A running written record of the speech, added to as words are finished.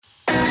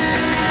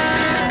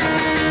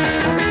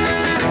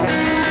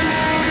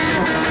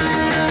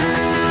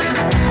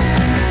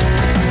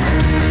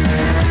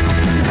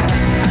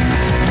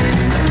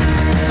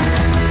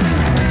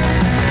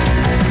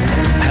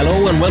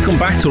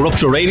to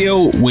Rupture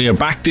Radio. We are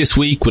back this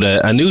week with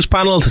a news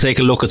panel to take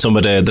a look at some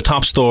of the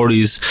top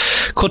stories,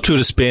 cut through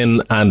the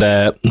spin, and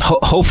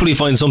hopefully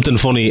find something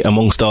funny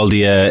amongst all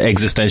the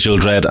existential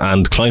dread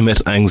and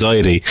climate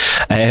anxiety.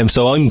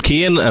 So I'm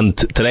Cian, and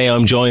today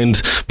I'm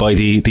joined by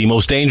the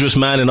most dangerous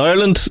man in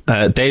Ireland,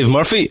 Dave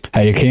Murphy.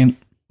 How you, Cian?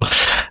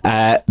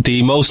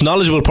 The most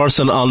knowledgeable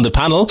person on the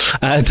panel,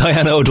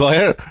 Diana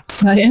O'Dwyer.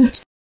 Hiya.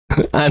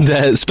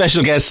 And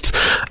special guest,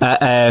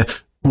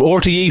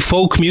 RTE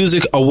Folk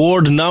Music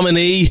Award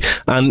nominee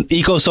and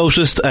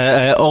eco-socialist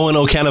Owen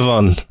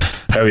O'Canavan.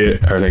 How are you?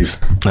 How are things?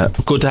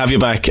 Good to have you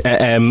back. How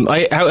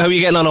are you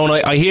getting on,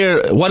 Owen? I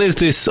hear, what is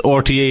this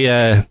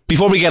RTE?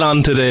 Before we get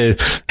on to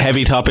the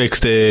heavy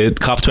topics, the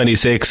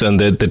COP26 and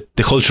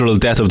the cultural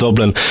death of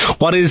Dublin,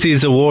 what is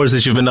these awards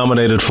that you've been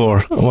nominated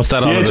for? What's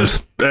that all about?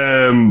 Just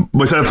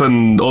myself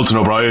and Ultan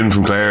O'Brien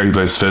from Clare, he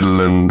plays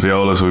fiddle and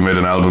viola, so we made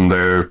an album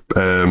there.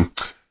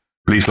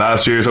 Released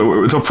last year,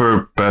 so it's up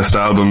for best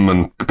album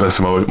and best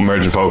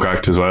emerging folk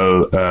act as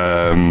well.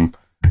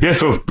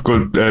 So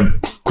good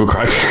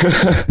crack.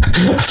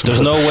 There's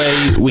no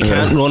way we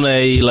can't run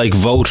a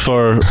vote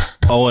for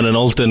Owen and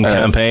Ultan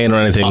campaign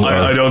or anything.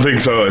 I don't think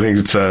so. I think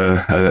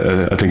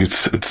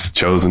it's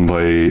chosen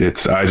by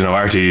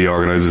RTE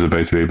organises it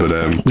basically,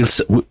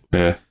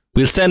 but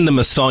We'll send them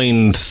a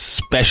signed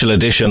special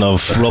edition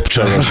of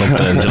Rupture or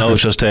something,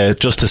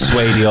 just to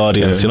sway the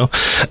audience,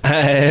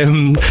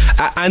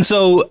 And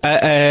so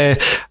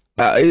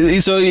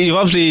you've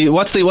obviously,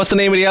 what's the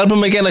name of the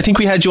album again? I think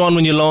we had you on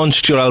when you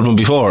launched your album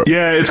before.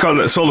 Yeah, it's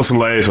called Solace and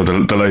Lay, so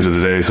the light of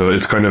the day. So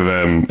it's kind of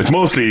it's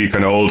mostly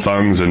kind of old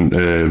songs and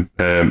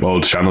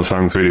old channel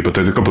songs really, but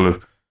there's a couple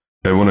of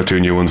one or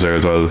two new ones there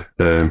as well.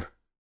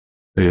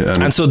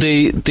 And so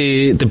the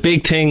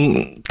big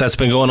thing that's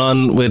been going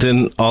on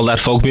within all that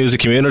folk music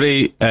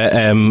community,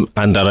 and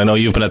that I know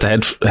you've been at the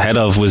head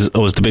of, was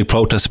the big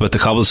protest about the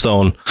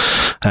Cobblestone,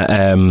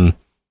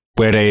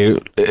 where they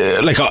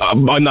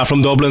I'm not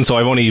from Dublin, so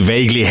I've only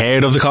vaguely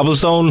heard of the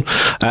Cobblestone,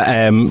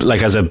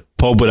 as a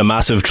pub with a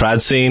massive trad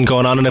scene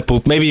going on in it.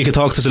 But maybe you could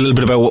talk to us a little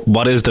bit about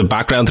what is the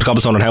background to the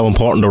Cobblestone and how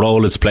important a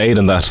role it's played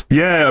in that.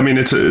 Yeah, I mean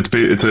it's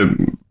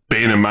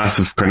been a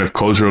massive kind of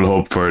cultural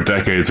hub for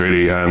decades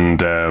really,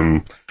 and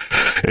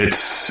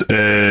it's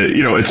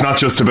it's not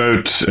just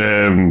about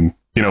the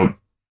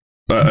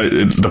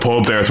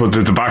pub there. So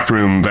the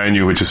backroom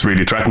venue, which is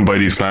really threatened by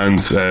these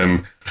plans,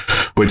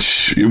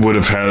 which would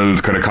have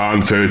held kind of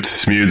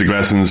concerts, music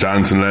lessons,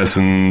 dancing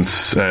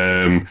lessons,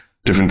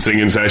 different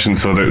singing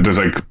sessions. So there's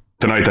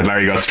the night that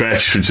Larry got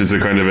stretched, which is a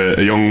kind of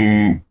a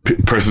young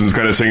person's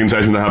kind of singing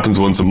session that happens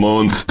once a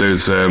month.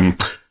 There's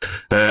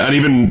and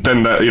even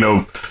then that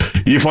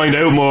you find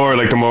out more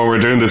the more we're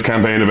doing this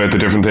campaign about the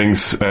different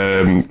things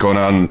going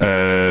on.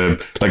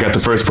 At the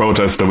first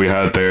protest that we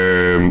had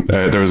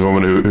there was a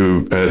woman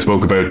who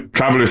spoke about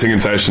traveller singing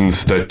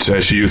sessions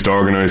that she used to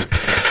organise,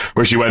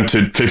 where she went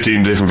to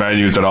 15 different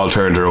venues that all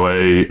turned her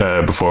away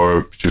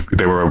before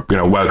they were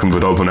welcomed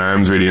with open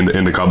arms really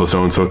in the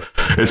Cobblestone. So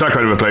it's that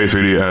kind of a place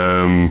really,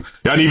 and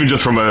even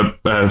just from a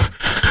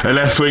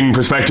left-wing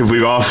perspective,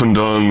 we've often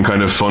done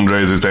kind of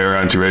fundraisers there,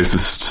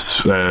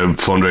 anti-racist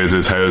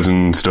fundraisers,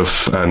 housing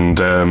stuff, and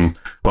we've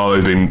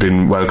always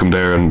been welcomed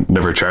there and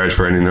never charged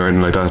for anything or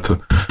anything like that.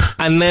 So.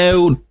 And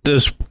now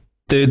there's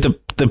the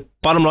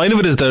bottom line of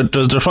it is they're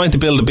trying to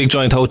build a big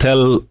giant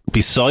hotel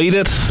beside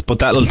it, but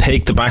that'll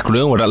take the back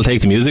room, or that'll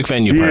take the music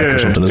venue park or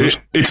something, is it?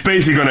 It's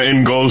basically going to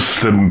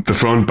engulf the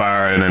front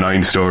bar in a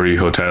 9-story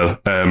hotel.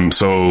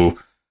 So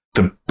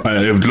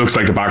it looks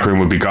like the back room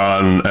would be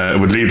gone. It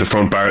would leave the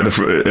front bar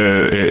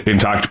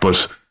intact,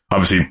 but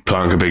obviously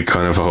plonk a big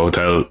kind of a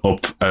hotel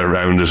up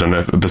around it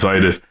and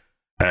beside it.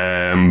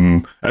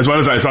 As well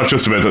as it's not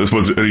just about that, I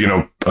suppose,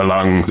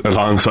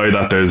 alongside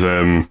that there's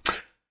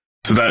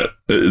so that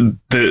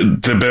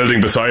the building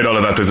beside all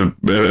of that, there's a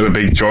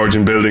big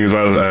Georgian building as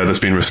well that's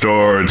been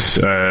restored,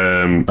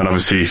 and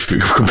obviously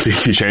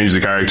completely changed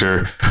the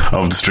character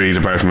of the street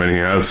apart from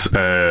anything else.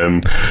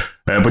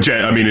 But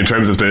yeah, I mean, in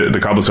terms of the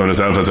Cobblestone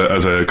itself as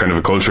a kind of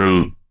a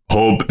cultural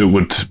hub, it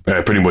would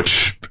pretty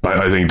much,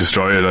 I think,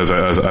 destroy it as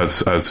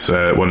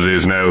what it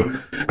is now.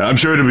 I'm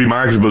sure it'll be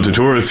marketable to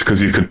tourists,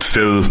 because you could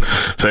still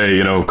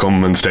say,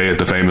 come and stay at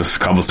the famous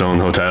Cobblestone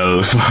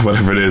Hotel,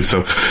 whatever it is.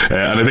 So,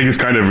 and I think it's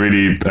kind of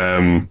really.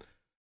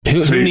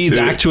 Who needs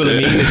actual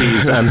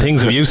amenities and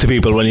things of use to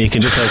people when you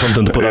can just have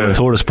something to put on a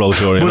tourist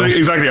brochure?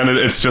 Exactly, and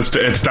it's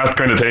that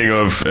kind of thing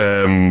of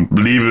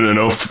leaving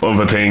enough of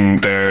a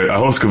thing there, a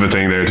husk of a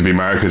thing there to be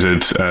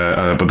marketed,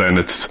 but then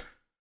it's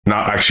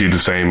not actually the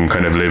same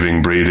kind of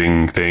living,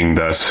 breathing thing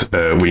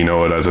that we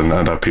know it as, and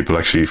that people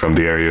actually from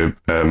the area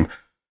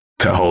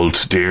to hold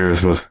dear, I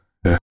suppose.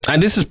 Yeah.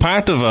 And this is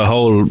part of a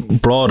whole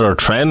broader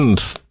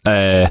trend.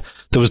 There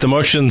was the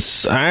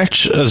Merchants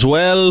Arch as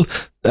well.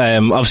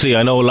 Obviously,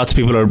 I know lots of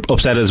people are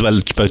upset as well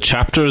about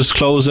chapters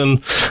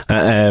closing.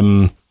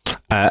 And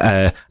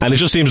it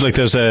just seems like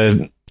there's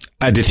a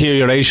a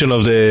deterioration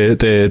of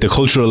the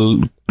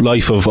cultural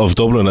life of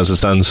Dublin as it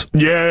stands.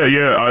 Yeah.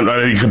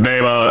 I could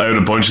name out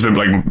a bunch of them,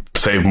 like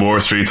Save Moore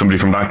Street. Somebody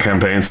from that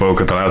campaign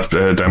spoke at the last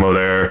demo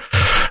there,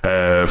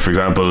 for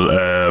example.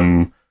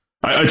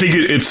 I think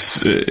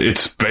it's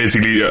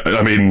basically,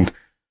 I mean,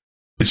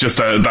 it's just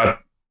that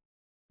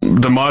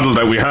the model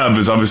that we have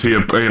is obviously a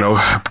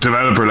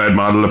developer-led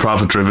model, a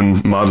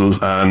profit-driven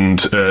model,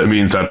 and it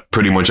means that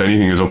pretty much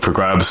anything is up for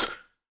grabs.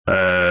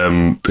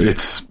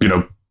 It's,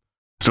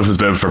 stuff is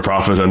built for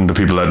profit, and the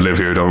people that live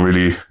here don't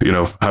really,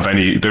 have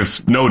any.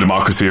 There's no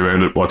democracy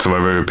around it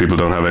whatsoever. People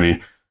don't have any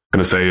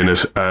kind of say in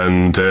it,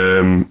 and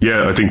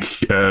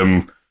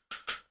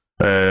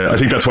I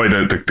think that's why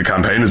the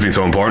campaign has been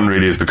so important,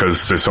 really, is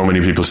because there's so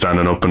many people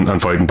standing up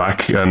and fighting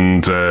back,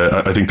 and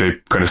I think they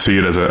kind of see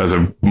it as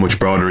a much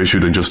broader issue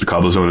than just the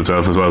cobblestone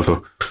itself as well.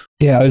 So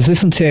yeah, I was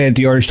listening to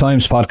the Irish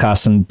Times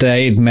podcast, and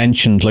they'd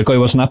mentioned, like, I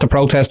wasn't at the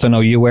protest, I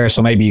know you were,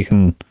 so maybe you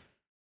can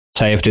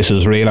say if this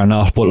is real or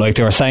not, but like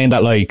they were saying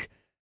that like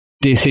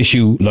this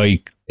issue,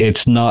 like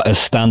it's not a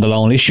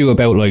standalone issue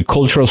about like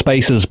cultural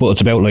spaces, but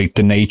it's about like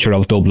the nature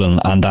of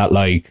Dublin, and that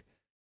like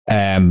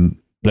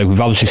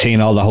we've obviously seen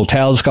all the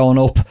hotels going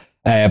up,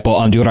 but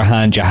on the other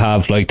hand you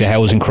have like the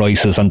housing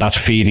crisis, and that's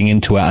feeding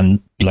into it,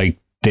 and like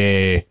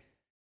the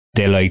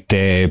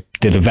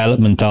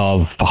development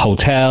of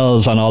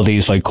hotels and all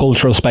these like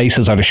cultural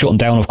spaces, or the shutting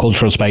down of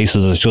cultural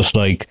spaces, is just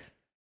like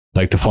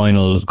the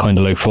final kind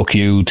of like fuck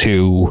you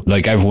to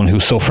like everyone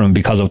who's suffering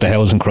because of the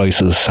housing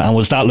crisis. And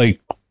was that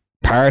like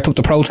part of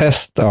the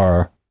protest,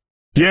 or?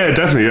 Yeah,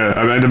 definitely. Yeah,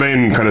 I mean, the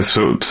main kind of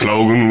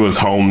slogan was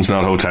 "Homes,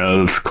 not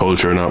hotels;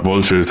 culture, not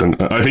vultures."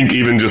 And I think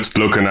even just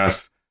looking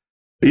at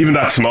even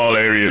that small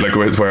area, like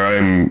where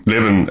I'm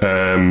living,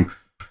 I'm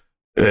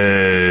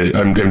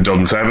in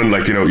Dublin 7.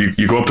 Like,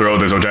 you go up the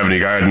road, there's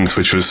O'Devaney Gardens,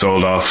 which was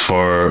sold off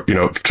for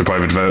to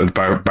private development,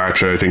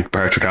 Bartra, I think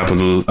Bartra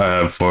Capital,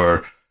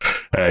 for.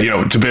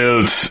 To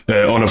build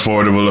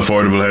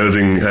affordable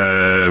housing,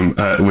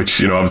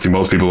 which obviously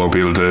most people won't be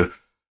able to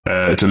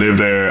live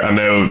there. And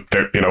now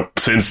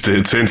since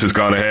it's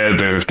gone ahead,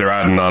 they're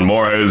adding on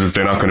more houses.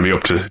 They're not going to be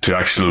up to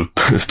actual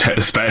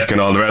spec and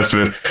all the rest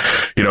of it.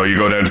 You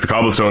go down to the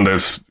cobblestone,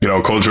 there's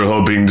cultural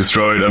hub being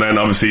destroyed, and then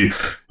obviously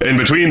in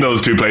between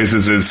those two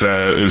places is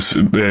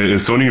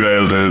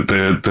Sunnyvale,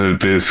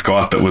 the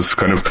squat that was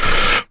kind of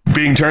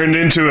being turned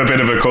into a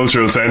bit of a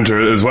cultural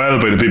centre as well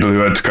by the people who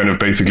had kind of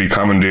basically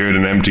commandeered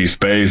an empty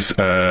space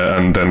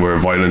and then were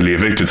violently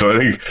evicted. So I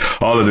think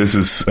all of this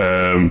is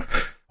kind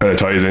of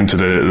ties into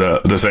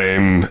the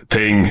same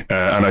thing,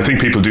 and I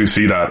think people do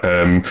see that.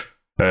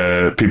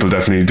 People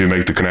definitely do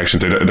make the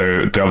connections. They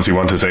obviously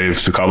want to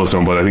save the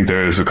cobblestone, but I think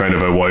there is a kind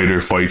of a wider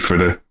fight for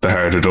the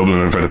heart of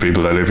Dublin and for the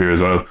people that live here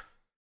as well,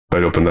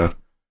 right up in that.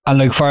 And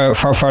like for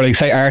like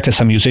say artists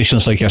and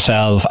musicians like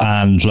yourself,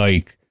 and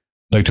like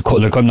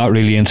I'm not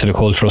really into the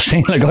cultural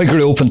scene. Like I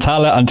grew up in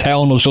Tallaght, and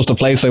town was just a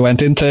place I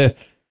went into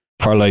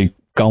for like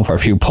going for a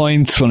few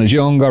pints when I was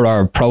younger,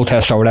 or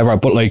protests or whatever.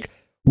 But like,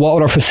 what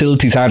other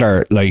facilities are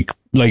there? Like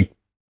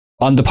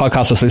on the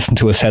podcast I was listening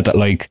to, it said that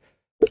like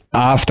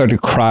after the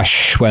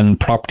crash, when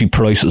property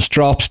prices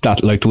dropped,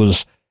 that like there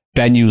was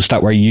venues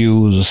that were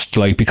used,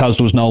 like because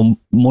there was no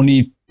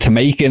money to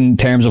make in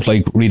terms of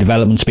like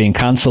redevelopments being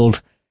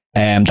cancelled,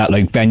 that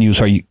like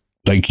venues are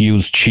like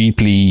used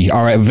cheaply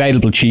or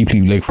available cheaply,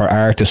 like for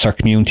artists or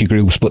community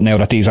groups. But now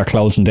that these are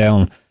closing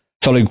down,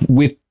 so like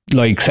with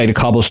like say the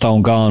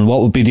cobblestone gone,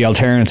 what would be the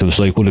alternatives?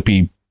 Like, would it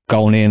be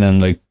going in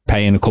and like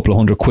paying a couple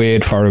of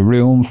 £100 for a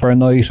room for a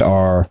night,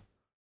 or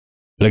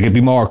like it'd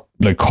be more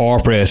like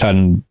corporate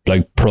and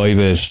like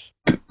private?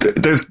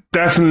 There's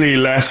definitely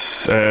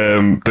less.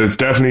 There's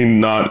definitely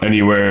not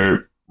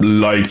anywhere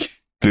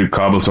like the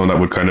cobblestone that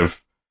would kind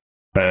of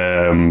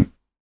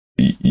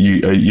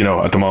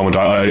at the moment,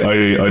 I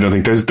don't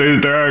think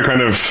there are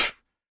kind of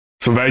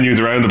some venues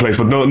around the place,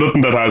 but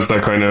nothing that has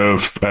that kind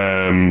of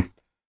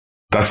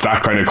that's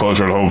that kind of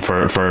cultural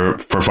hub for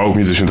folk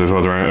musicians, I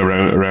suppose,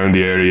 around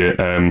the area.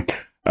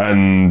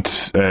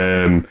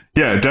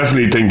 I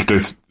definitely think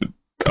there's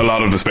a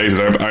lot of the spaces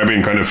are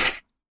being kind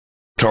of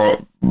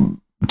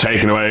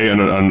taken away, and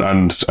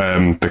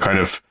the kind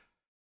of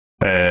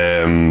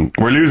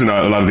we're losing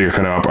a lot of the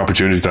kind of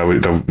opportunities that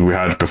we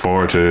had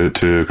before to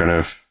kind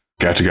of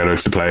get together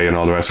to play and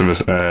all the rest of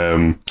it.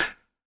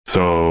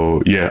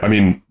 So yeah, I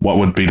mean, what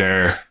would be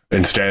there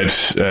instead?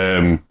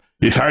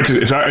 It's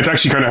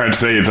actually kind of hard to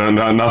say. It's not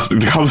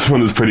the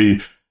cobblestone is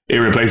pretty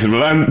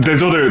irreplaceable, and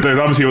there's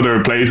obviously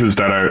other places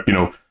that are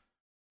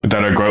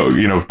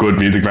good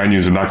music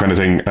venues and that kind of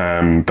thing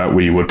that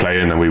we would play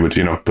in, and we would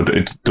but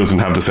it doesn't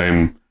have the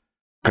same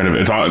kind of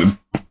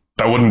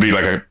that wouldn't be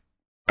like a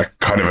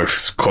kind of a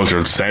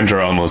cultural centre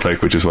almost,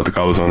 like, which is what the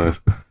cobblestone is.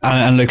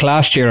 And like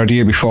last year or the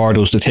year before,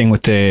 there was the thing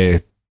with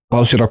what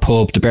was the other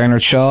pub, the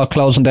Bernard Shaw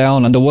closing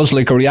down, and there was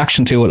like a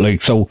reaction to it,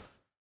 like, so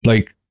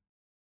like,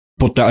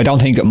 but I don't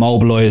think it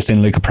mobilised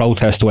in like a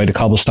protest the way the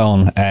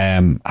cobblestone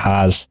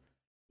has.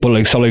 But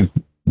like, so like,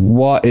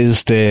 what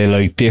is the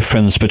like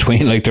difference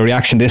between like the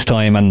reaction this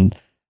time and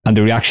and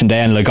the reaction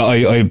then, like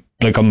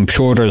I'm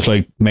sure there's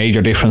like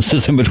major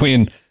differences in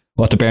between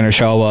what the Bernard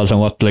Shaw was and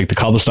what like the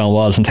Cobblestone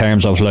was in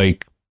terms of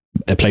like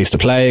a place to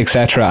play,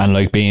 etc., and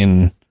like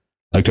being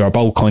like they are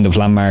both kind of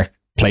landmark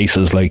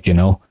places, like, you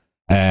know.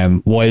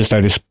 Why is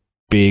there this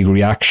big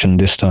reaction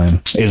this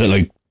time? Is it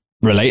like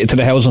related to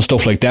the house and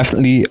stuff, like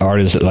definitely, or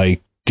is it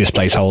like this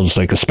place holds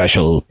like a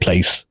special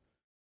place?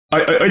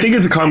 I think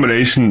it's a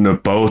combination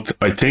of both.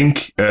 I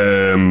think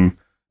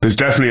there's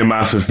definitely a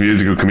massive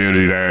musical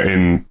community there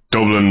in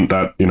Dublin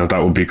that, you know,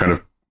 that would be kind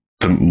of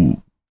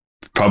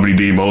probably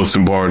the most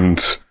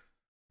important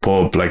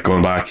pub, like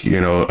going back,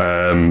 you know,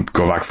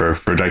 go back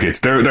for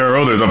decades. There are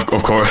others, of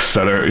course,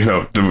 that are, you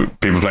know, the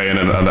people playing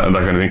and that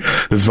kind of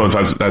thing. This suppose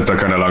has that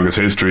kind of longest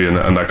history and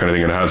that kind of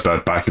thing, and it has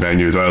that back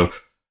venue as well.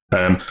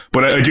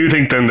 But I do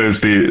think then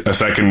there's a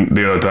second,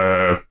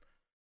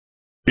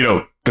 you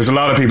know, there's a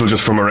lot of people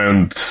just from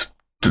around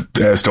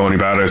Stoney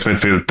Batter,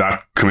 Smithfield,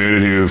 that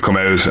community who've come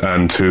out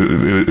and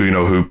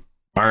who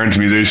aren't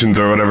musicians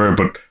or whatever,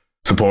 but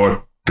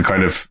support the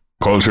kind of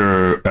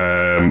culture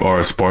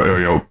or support, or,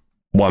 you know,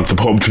 want the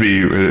pub to be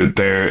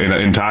there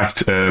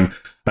intact. And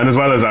as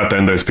well as that,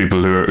 then there's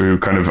people who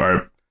kind of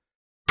are,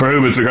 for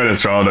whom it's the kind of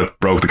straw that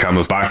broke the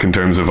camel's back in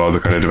terms of all the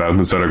kind of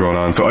developments that are going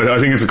on. So I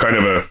think it's a kind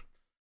of a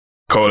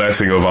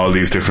coalescing of all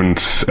these different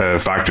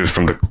factors,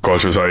 from the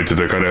culture side to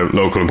the kind of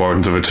local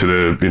importance of it to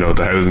the, you know,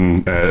 the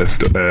housing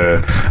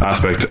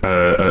aspect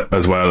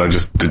as well, and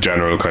just the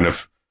general kind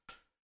of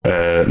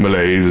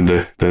malaise in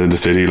the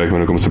city, like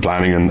when it comes to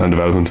planning and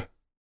development.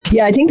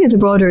 Yeah, I think there's a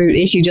broader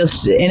issue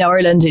just in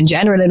Ireland in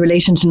general in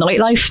relation to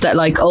nightlife, that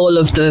like all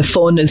of the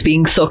fun is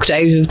being sucked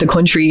out of the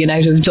country and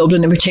out of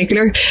Dublin in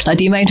particular. Like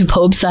the amount of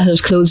pubs that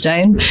have closed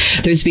down,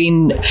 there's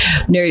been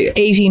nearly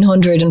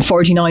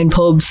 1,849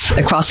 pubs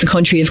across the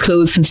country have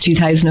closed since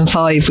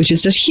 2005, which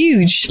is just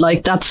huge.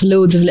 Like that's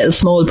loads of little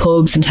small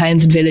pubs in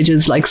towns and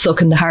villages, like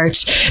sucking the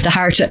heart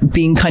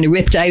being kind of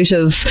ripped out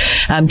of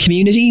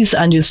communities,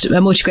 and just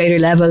a much greater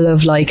level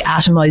of like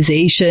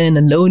atomization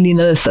and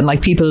loneliness, and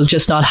like people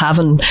just not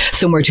having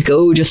somewhere to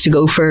go, just to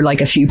go for like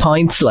a few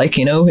pints, like,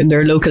 you know, in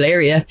their local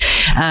area.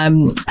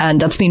 And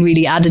that's been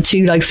really added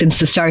to, like, since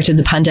the start of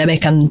the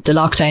pandemic and the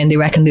lockdown. They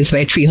reckon there's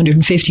about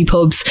 350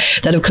 pubs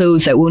that have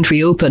closed that won't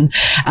reopen.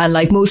 And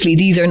like mostly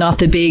these are not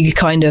the big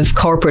kind of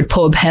corporate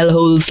pub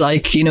hellholes,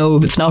 like, you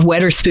know, it's not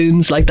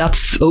Wetherspoons, like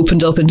that's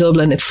opened up in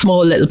Dublin. It's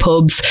small little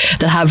pubs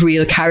that have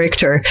real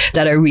character,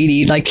 that are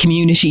really like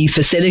community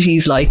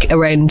facilities, like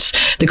around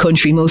the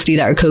country mostly,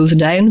 that are closing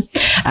down.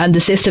 And the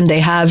system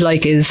they have,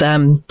 like, is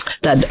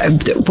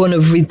that one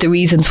of the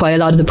reasons why a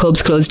lot of the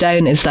pubs close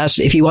down is that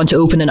if you want to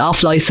open an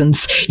off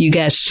license, you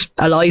get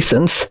a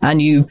license,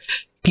 and you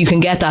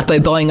can get that by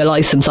buying a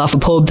license off a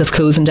pub that's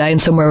closing down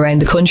somewhere around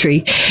the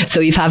country.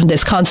 So you've having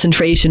this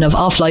concentration of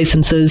off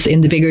licenses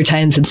in the bigger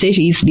towns and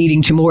cities,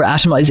 leading to more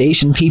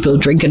atomization, people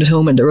drinking at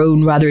home on their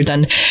own rather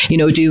than, you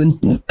know,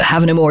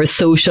 having a more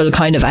social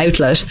kind of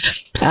outlet.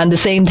 And the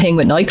same thing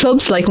with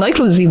nightclubs. Like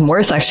nightclubs is even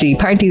worse, actually.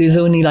 Apparently there's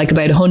only like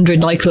about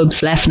 100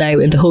 nightclubs left now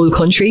in the whole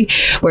country,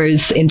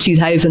 whereas in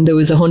 2000 there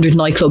was 100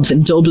 nightclubs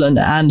in Dublin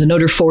and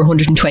another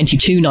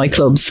 422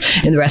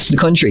 nightclubs in the rest of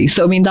the country.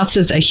 So I mean, that's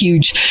just a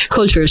huge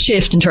cultural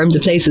shift in terms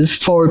of places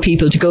for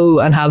people to go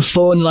and have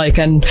fun, like,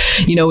 and,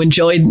 you know,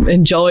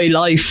 enjoy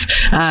life.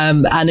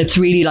 And it's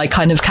really like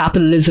kind of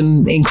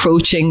capitalism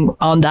encroaching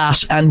on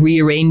that and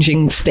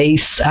rearranging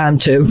space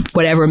to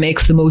whatever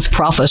makes the most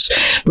profit,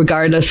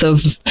 regardless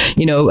of,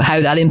 you know, how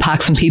that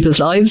impacts on people's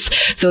lives.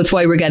 So it's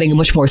why we're getting a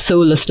much more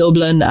soulless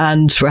Dublin,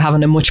 and we're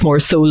having a much more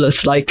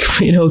soulless, like,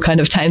 you know,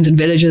 kind of towns and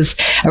villages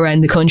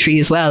around the country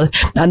as well.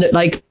 And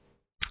like,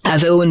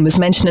 as Owen was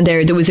mentioning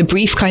there was a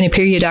brief kind of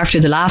period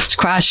after the last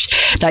crash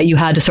that you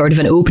had a sort of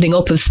an opening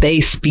up of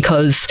space,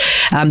 because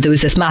there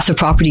was this massive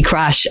property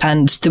crash,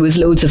 and there was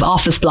loads of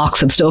office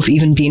blocks and stuff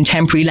even being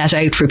temporarily let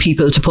out for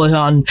people to put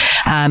on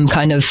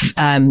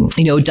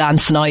you know,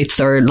 dance nights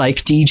or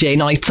like DJ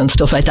nights and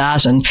stuff like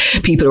that, and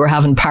people were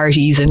having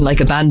parties in like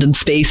abandoned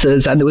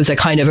spaces, and there was a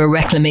kind of a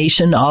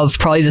reclamation of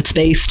private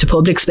space to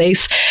public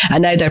space.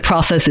 And now that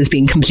process is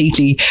being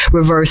completely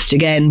reversed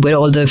again, with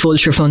all the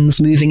vulture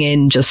funds moving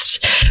in,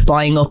 just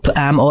buying up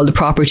all the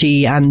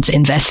property and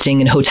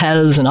investing in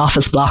hotels and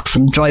office blocks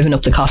and driving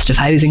up the cost of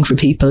housing for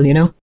people, you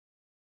know.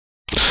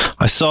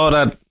 I saw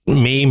that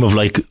meme of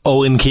like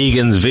Owen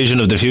Keegan's vision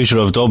of the future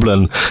of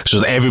Dublin. It's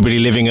just everybody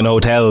living in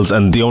hotels,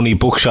 and the only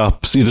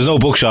bookshops, there's no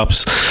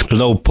bookshops, there's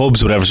no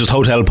pubs, whatever, it's just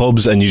hotel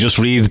pubs, and you just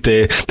read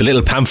the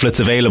little pamphlets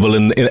available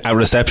at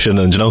reception,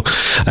 and, you know,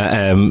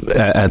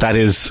 that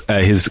is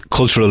his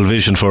cultural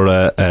vision for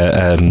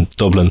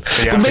Dublin.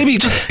 But maybe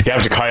just you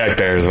have to kayak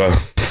there as well.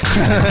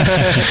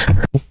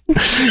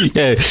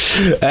 Yeah.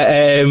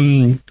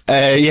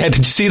 Did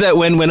you see that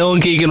when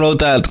Owen Keegan wrote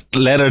that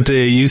letter to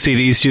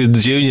UCD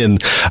Students' Union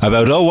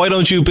about, why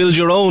don't you build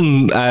your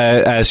own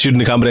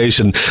student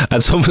accommodation?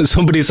 And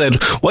somebody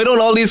said, why don't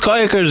all these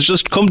kayakers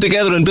just come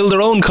together and build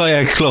their own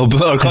kayak club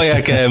or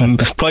kayak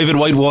private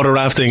whitewater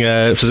rafting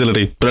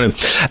facility?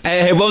 But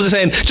anyway, what was I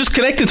saying? Just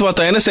connected to what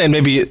Diana's saying,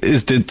 maybe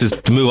is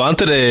to move on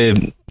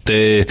to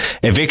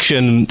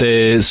eviction,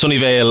 the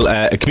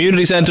Sunnyvale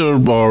community centre,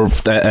 or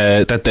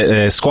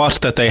the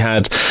squat that they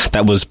had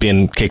that was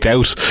being kicked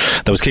out.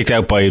 That was kicked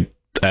out by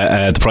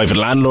the private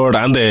landlord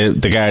and the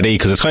Gardaí,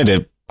 because it's kind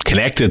of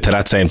connected to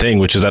that same thing,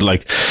 which is that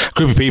like a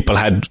group of people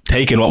had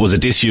taken what was a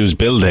disused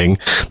building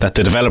that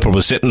the developer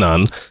was sitting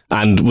on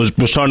and was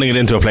turning it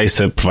into a place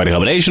to provide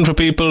accommodation for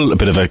people, a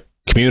bit of a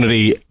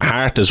community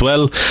heart as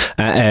well.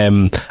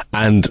 And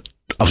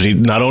obviously,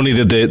 not only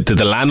did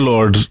the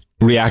landlord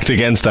react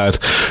against that,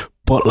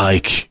 but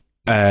like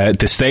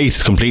the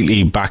state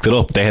completely backed it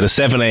up. They had a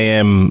 7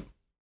 a.m.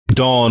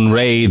 dawn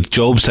raid,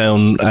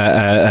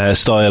 Jobestown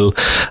style.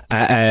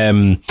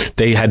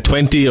 They had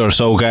 20 or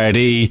so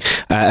Gardaí,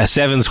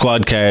 7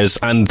 squad cars,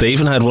 and they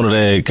even had one of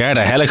the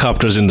Garda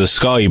helicopters in the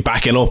sky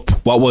backing up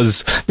what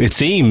was, it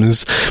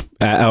seems,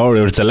 or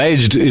it's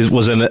alleged, it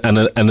was an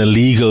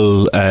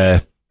illegal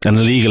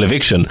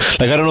eviction.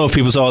 Like, I don't know if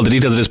people saw all the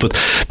details of this, but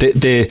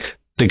the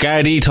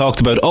Gardaí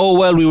talked about, oh,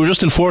 well, we were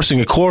just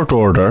enforcing a court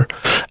order.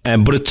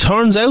 But it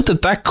turns out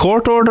that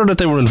court order that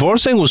they were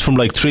enforcing was from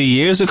like 3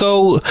 years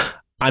ago.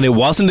 And it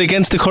wasn't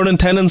against the current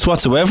tenants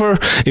whatsoever.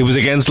 It was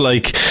against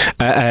it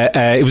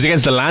was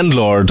against the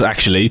landlord,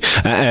 actually.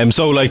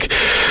 So like,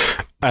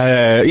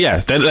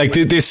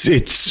 this,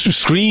 it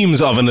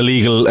screams of an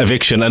illegal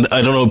eviction. And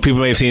I don't know, people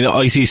may have seen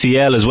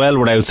ICCL as well,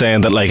 without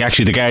saying that like,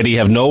 actually the Gardaí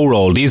have no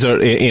role. These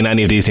are in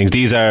any of these things.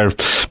 These are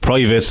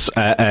private,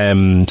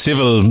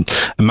 civil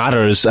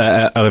matters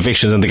of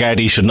evictions, and the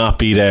Gardaí should not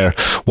be there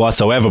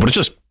whatsoever. But it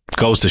just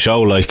goes to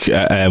show like,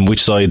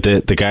 which side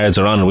the guards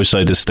are on and which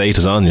side the state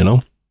is on, you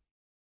know?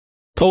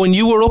 Oh, and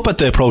you were up at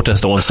the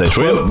protest at one stage,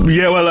 right? Well,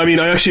 yeah, well, I mean,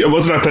 I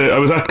wasn't I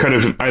was at kind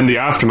of in the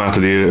aftermath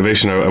of the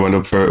eviction. I went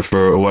up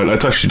for a while.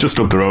 It's actually just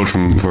up the road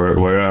from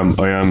where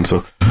I am,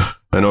 so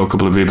I know a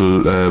couple of people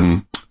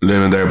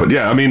living there. But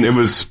yeah, I mean, it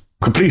was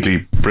completely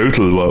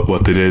brutal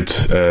what they did.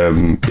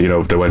 You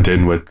know, they went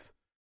in with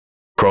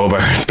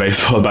crowbars,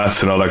 baseball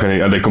bats, and all that kind of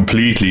thing, and they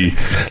completely,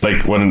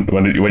 like, when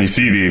you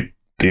see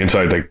the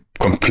inside, they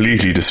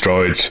completely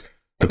destroyed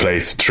the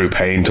place through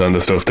paint on the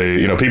stuff. There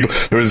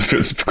was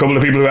a couple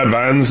of people who had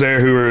vans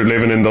there who were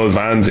living in those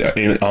vans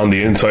on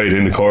the inside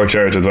in the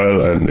courtyard as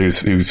well, and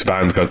whose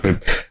vans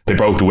they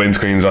broke the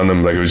windscreens on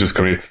them. Like, it was just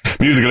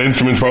musical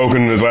instruments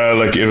broken as well.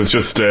 Like, it was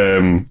just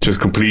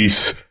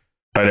complete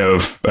kind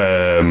of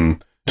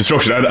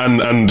destruction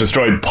and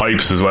destroyed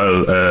pipes as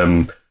well.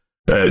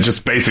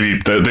 Just basically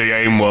the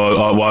aim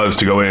was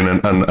to go in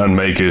and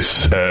make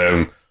it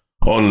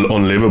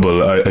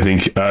unlivable, I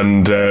think.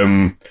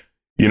 And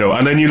you know,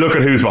 and then you look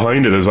at who's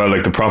behind it as well,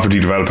 like the property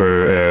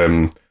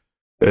developer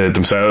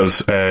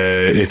themselves.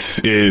 It's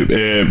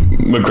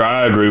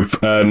McGrath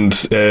Group, and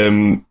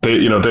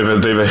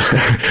they've a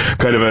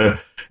kind of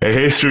a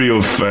history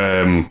of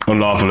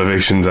unlawful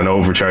evictions and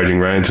overcharging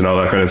rent and all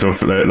that kind of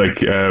stuff.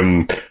 Like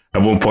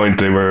at one point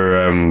they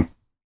were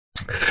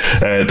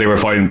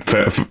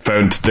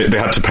found they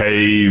had to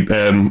pay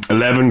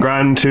 11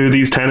 grand to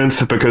these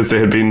tenants because they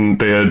had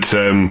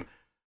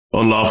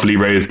unlawfully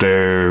raised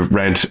their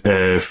rent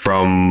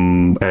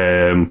from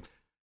I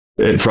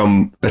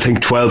think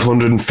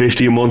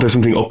 $1,250 a month or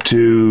something up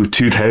to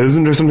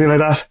 $2,000 or something like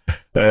that.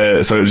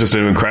 So it's just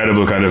an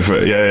incredible kind of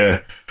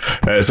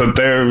so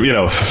they're, you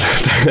know,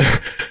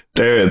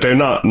 they're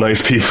not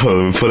nice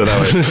people, put it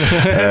that way.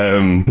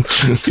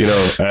 You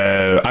know,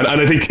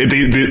 and I think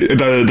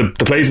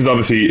the place is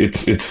obviously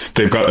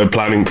they've got a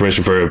planning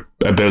permission for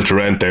a build to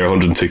rent there,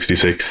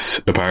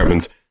 166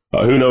 apartments.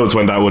 Who knows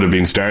when that would have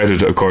been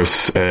started, of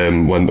course,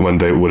 when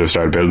they would have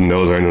started building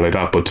those or anything like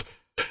that. But,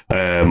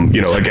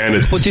 you know, again,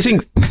 it's... But do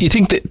you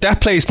think that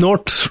place,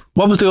 what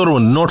was the other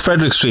one? North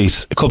Frederick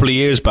Street, a couple of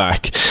years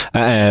back,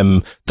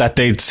 that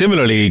they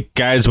similarly,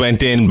 guards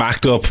went in,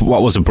 backed up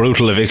what was a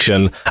brutal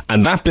eviction,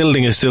 and that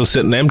building is still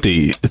sitting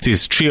empty.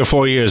 It's 3 or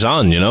 4 years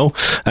on, you know?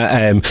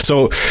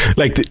 So,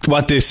 like,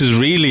 what this is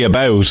really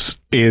about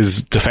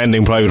is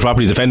defending private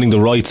property, defending the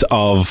rights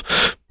of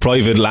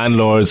private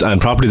landlords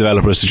and property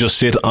developers to just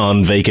sit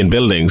on vacant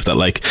buildings. That,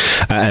 like,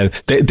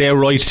 their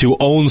right to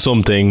own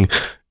something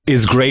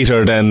is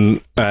greater than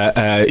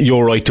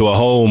your right to a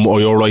home or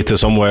your right to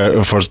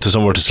somewhere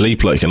to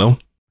sleep, like, you know.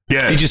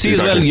 Yeah, did you see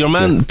exactly. As well, your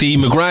man, the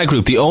McGrath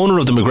Group, the owner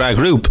of the McGrath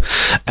Group,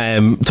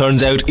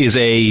 turns out is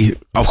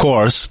of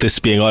course, this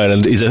being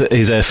Ireland, is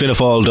a Fianna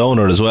Fáil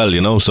donor as well,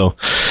 you know. So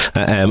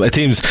it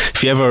seems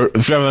if you're ever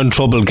having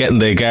trouble getting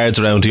the guards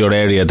around to your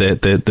area,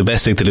 the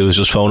best thing to do is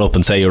just phone up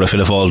and say you're a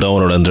Fianna Fáil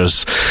donor, and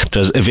there's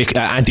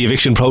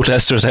anti-eviction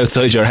protesters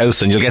outside your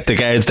house, and you'll get the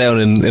guards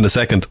down in a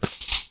second.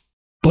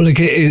 But like,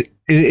 it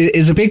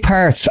is a big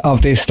part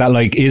of this that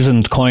like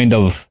isn't kind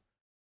of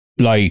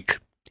like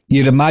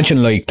you'd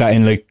imagine like that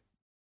in like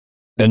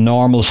a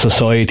normal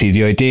society.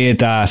 The idea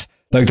that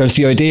like there's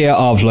the idea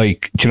of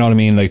like, do you know what I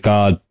mean? Like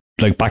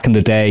like back in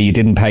the day, you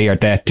didn't pay your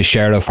debt, the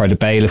sheriff or the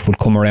bailiff would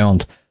come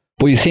around.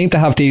 But you seem to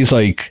have these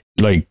like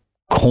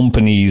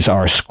companies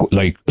or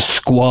like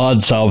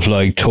squads of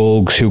like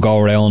thugs who go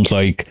around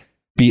like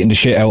beating the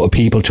shit out of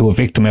people to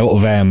evict them out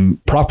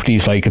of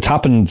properties. Like it's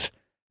happened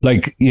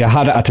like you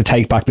had it at the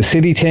Take Back the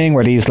City thing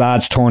where these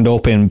lads turned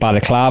up in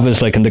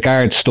balaclavas, like, and the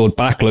guards stood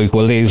back, like,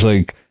 well, these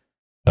like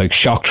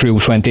shock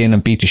troops went in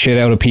and beat the shit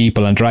out of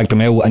people and dragged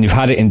them out. And you've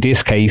had it in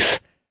this case,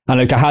 and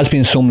like there has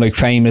been some like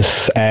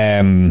famous,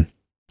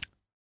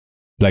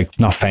 like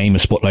not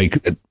famous, but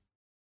like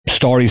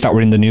stories that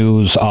were in the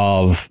news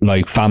of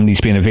like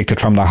families being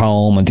evicted from their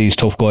home and these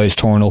tough guys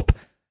turn up,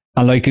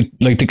 and like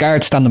the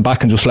guards standing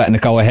back and just letting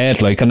it go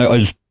ahead. Like, and I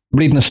was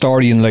reading a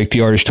story in like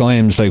the Irish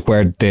Times, like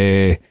where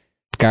the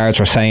guards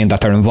were saying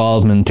that their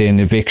involvement in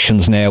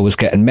evictions now was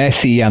getting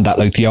messy and that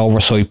like the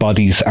oversight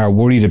bodies are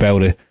worried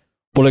about it.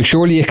 But like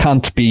surely you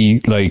can't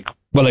be like,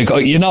 well, like,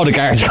 you know, the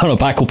guards are going to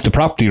back up the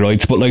property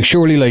rights, but like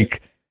surely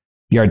like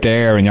you're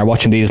there and you're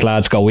watching these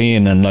lads go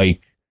in and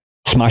like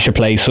smash a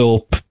place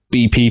up,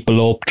 beat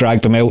people up,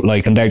 drag them out,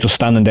 like, and they're just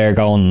standing there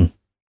going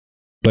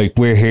like,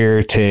 we're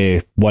here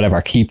to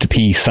whatever, keep the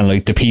peace, and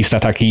like the peace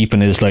that they're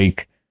keeping is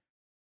like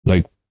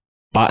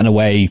batting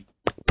away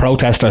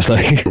protesters.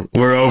 Like,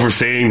 we're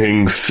overseeing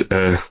things,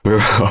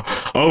 we're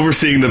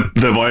overseeing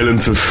the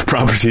violence of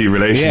property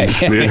relations,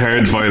 the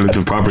inherent violence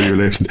of property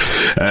relations.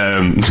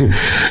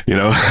 You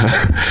know,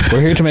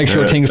 we're here to make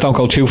sure things don't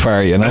go too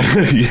far, you know.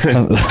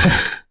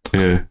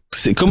 Yeah.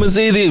 Come and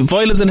see the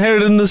violence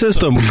inherited in the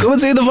system. Come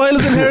and see the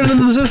violence inherited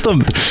in the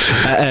system.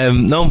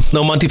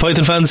 No Monty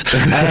Python fans.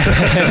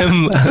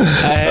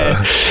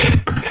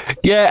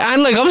 Yeah,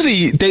 and like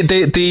obviously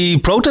the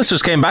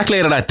protesters came back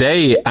later that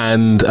day,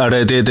 and or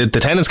the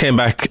tenants came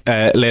back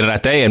later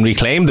that day and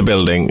reclaimed the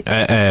building.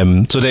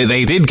 So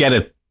they did get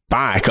it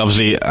back.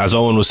 Obviously, as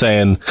Owen was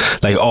saying,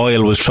 like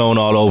oil was thrown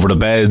all over the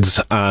beds,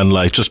 and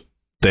like just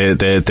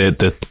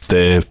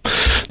the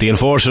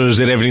enforcers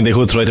did everything they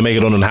could to try to make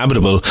it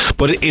uninhabitable.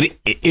 But it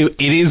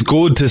is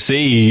good to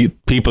see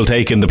people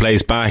taking the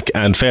place back,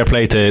 and fair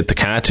play to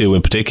CATU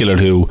in particular,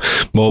 who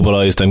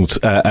mobilised and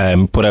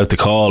put out the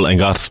call and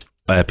got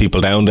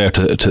people down there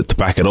to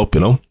back it up,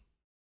 you know.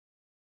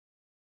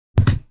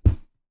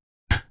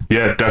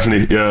 Yeah,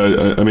 definitely.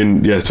 Yeah, I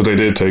mean, yeah, so they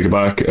did take it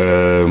back.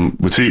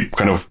 We'll see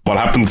kind of what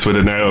happens with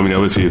it now. I mean,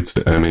 obviously it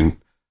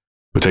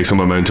would take some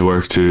amount of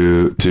work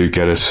to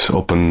get it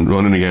up and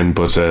running again,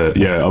 but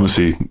yeah,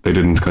 obviously they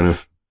didn't kind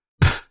of,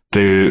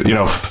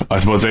 I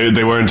suppose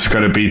they weren't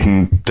kind of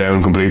beaten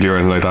down completely or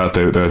anything like that.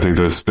 I think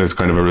there's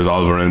kind of a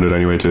resolve around it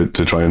anyway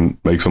to try and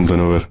make something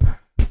of it.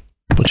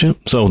 But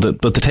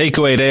the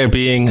takeaway there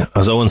being,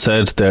 as Owen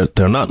said,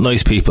 they're not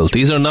nice people.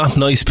 These are not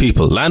nice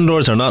people.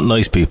 Landlords are not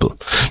nice people.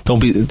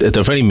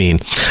 They're very mean.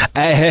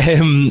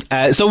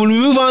 So when we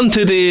move on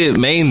to the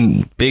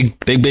main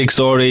big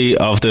story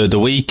of the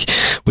week,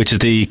 which is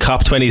the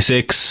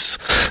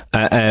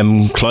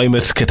COP26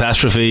 climate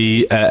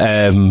catastrophe,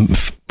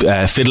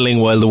 fiddling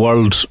while the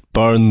world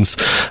burns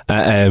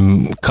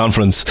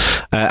conference.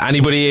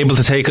 Anybody able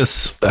to take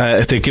us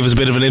to give us a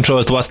bit of an intro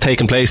as to what's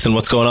taking place and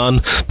what's going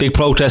on? Big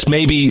protest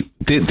maybe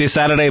this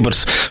Saturday,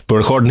 but we're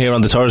recording here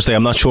on the Thursday.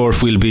 I'm not sure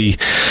if we'll be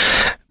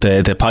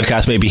the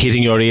podcast may be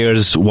hitting your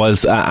ears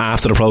whilst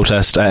after the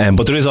protest,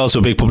 but there is also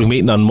a big public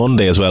meeting on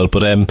Monday as well.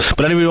 But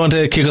anybody want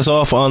to kick us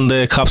off on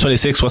the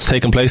COP26? What's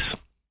taking place?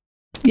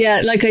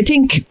 Yeah, like I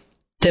think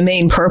the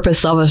main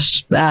purpose of it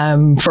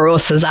for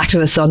us as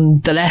activists on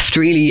the left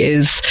really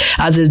is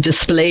as a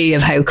display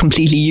of how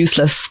completely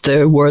useless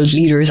the world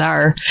leaders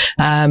are,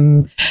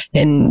 in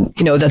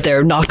that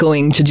they're not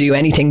going to do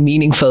anything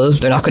meaningful.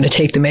 They're not going to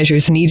take the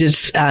measures needed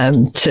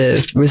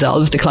to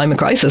resolve the climate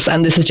crisis,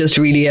 and this is just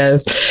really a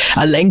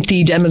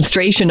lengthy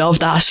demonstration of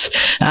that.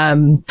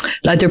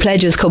 Like their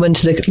pledges come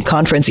into the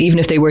conference, even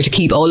if they were to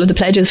keep all of the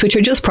pledges, which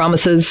are just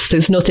promises.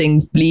 There's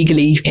nothing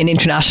legally in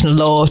international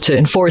law to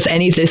enforce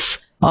any of this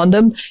on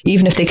them.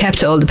 Even if they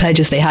kept all the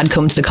pledges they had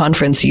come to the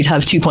conference, you'd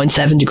have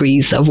 2.7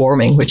 degrees of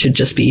warming, which would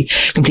just be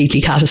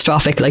completely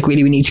catastrophic. Like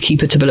really, we need to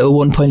keep it to below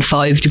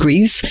 1.5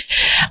 degrees.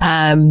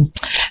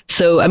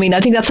 So, I mean,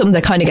 I think that's something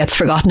that kind of gets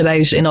forgotten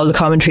about in all the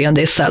commentary on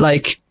this, that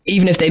like,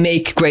 even if they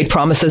make great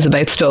promises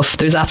about stuff,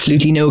 there's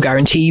absolutely no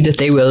guarantee that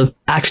they will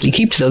actually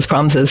keep to those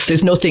promises.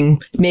 There's nothing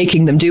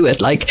making them do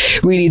it. Like,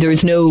 really,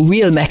 there's no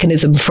real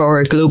mechanism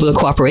for global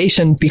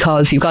cooperation,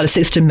 because you've got a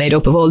system made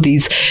up of all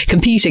these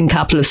competing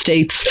capitalist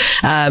states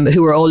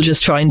who are all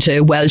just trying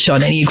to welch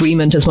on any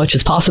agreement as much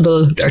as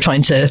possible, or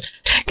trying to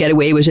get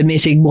away with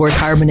emitting more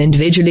carbon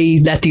individually,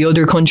 let the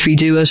other country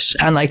do it.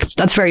 And like,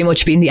 that's very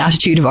much been the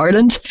attitude of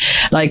Ireland.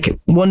 Like,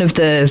 one of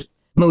the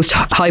most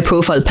high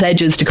profile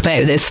pledges to come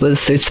out of this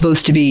was there's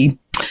supposed to be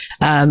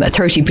a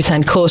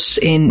 30% cut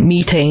in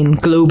methane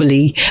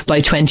globally by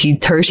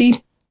 2030.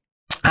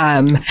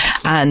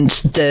 And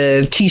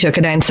the Taoiseach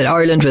announced that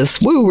Ireland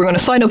was, we're going to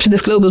sign up to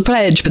this global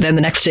pledge. But then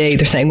the next day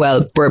they're saying,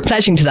 well, we're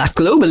pledging to that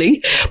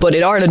globally, but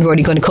in Ireland we're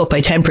only going to cut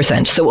by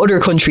 10%. So other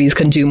countries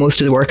can do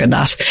most of the work on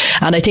that.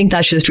 And I think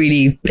that's just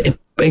really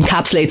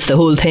encapsulates the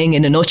whole thing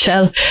in a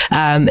nutshell,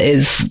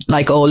 is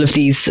like all of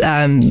these,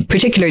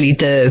 particularly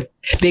the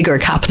bigger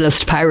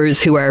capitalist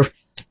powers who are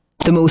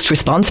the most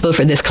responsible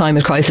for this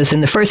climate crisis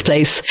in the first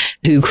place,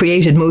 who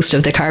created most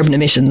of the carbon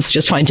emissions,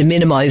 just trying to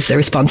minimize their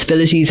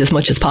responsibilities as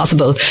much as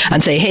possible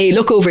and say, hey,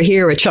 look over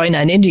here at China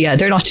and India,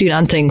 they're not doing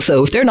anything.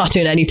 So if they're not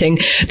doing anything,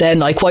 then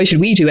like, why should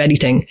we do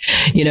anything?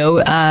 You know,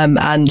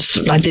 and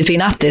like they've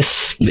been at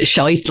this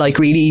shite like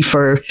really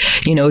for,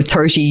 you know,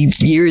 30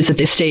 years at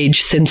this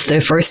stage, since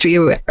the first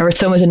Rio Earth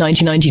Summit in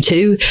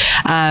 1992.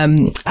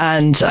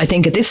 And I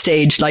think at this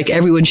stage, like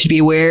everyone should be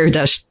aware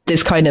that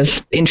this kind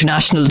of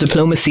international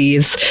diplomacy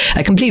is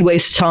a complete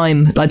waste of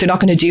time. Like they're not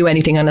going to do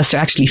anything unless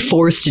they're actually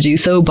forced to do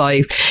so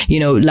by, you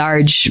know,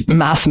 large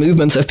mass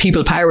movements of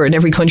people power in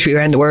every country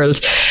around the world.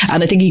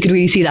 And I think you could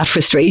really see that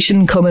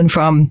frustration coming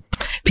from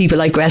people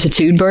like Greta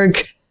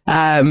Thunberg,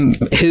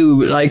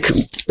 who like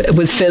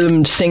was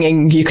filmed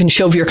singing "You can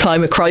shove your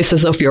climate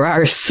crisis up your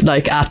arse"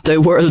 like at the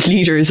world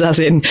leaders, as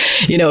in,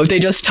 you know, they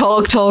just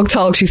talk.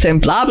 She's saying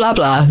blah blah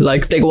blah,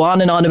 like they go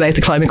on and on about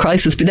the climate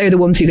crisis, but they're the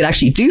ones who could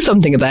actually do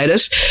something about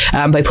it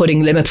by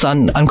putting limits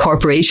on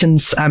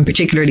corporations,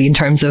 particularly in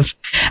terms of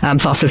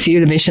fossil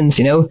fuel emissions,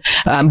 you know,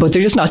 but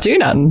they're just not doing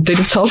that, and they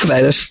just talk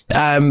about it.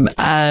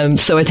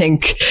 So I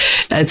think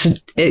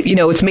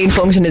its main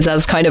function is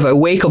as kind of a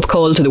wake up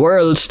call to the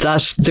world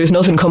that there's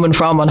nothing coming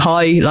from on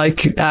high.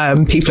 Like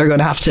people are going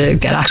to have to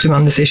get active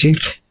on this issue.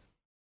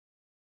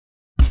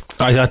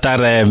 I thought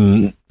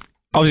that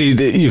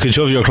obviously you can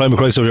shove your climate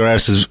crisis up your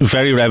arse is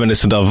very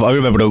reminiscent of, I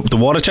remember the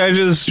water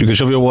charges. You can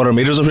shove your water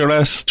meters up your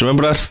arse. Do you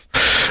remember that?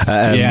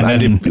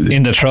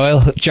 In the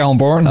trial, John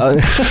Bourne.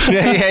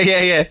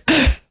 Yeah.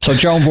 So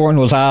John Bourne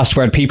was asked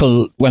when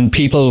people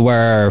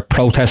were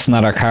protesting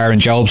at her car in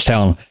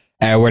Jobstown,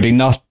 were they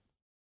not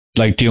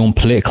like doing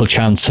political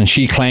chants? And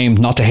she claimed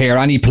not to hear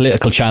any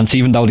political chants,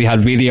 even though they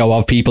had video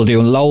of people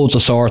doing loads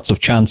of sorts of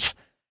chants.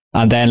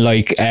 And then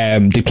like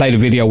they played a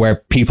video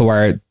where people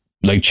were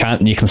like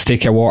chanting, "You can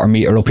stick your water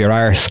meter up your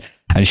arse."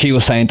 And she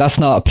was saying that's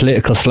not a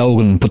political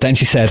slogan. But then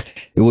she said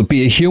it would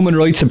be a human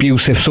rights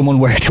abuse if someone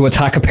were to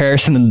attack a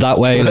person in that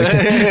way,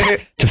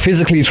 like to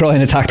physically try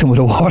and attack them with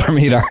a water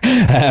meter.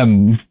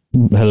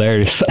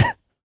 Hilarious.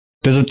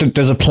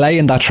 There's a play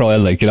in that trial,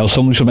 like, you know,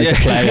 someone should make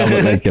a play of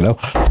it, like, you know.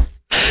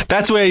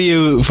 That's where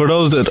you, for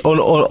those that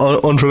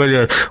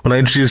unfamiliar, when I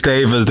introduced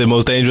Dave as the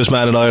most dangerous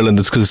man in Ireland,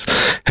 it's because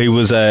he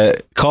was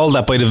called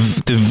that by the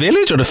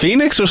Village or the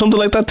Phoenix or something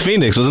like that. The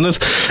Phoenix, wasn't it?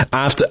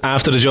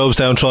 After the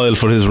Jobstown trial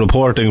for his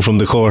reporting from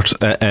the court.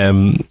 But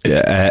no.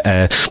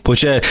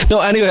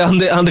 Anyway, on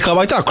the call,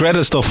 I thought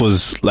Greta's stuff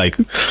was like,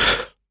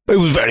 it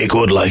was very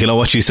good, like, you know,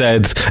 what she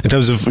said in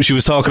terms of, she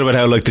was talking about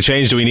how like the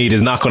change that we need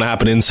is not going to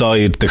happen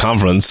inside the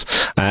conference.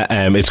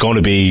 It's going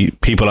to be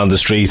people on the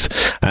street,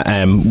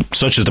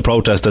 such as the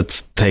protest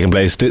that's taking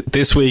place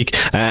this week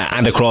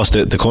and across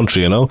the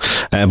country, you know.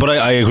 But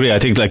I agree. I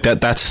think like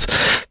that's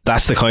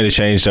the kind of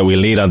change that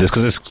we'll need on this,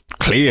 because it's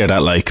clear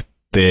that like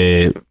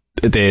the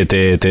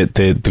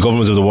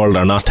governments of the world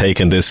are not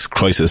taking this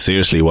crisis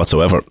seriously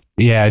whatsoever.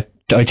 Yeah,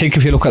 I think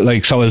if you look at,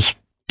 like, so I was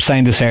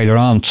saying this earlier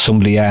on to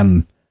somebody,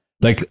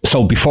 like,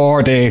 so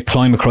before the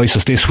climate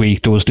crisis this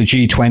week, there was the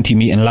G20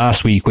 meeting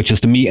last week, which is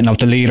the meeting of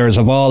the leaders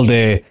of all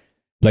the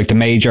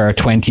major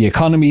 20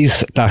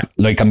 economies that,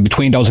 like, and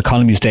between those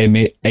economies, they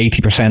emit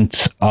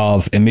 80%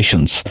 of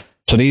emissions.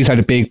 So these are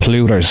the big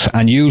polluters.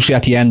 And usually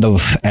at the end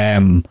of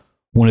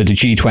one of the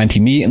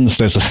G20 meetings,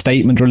 there's a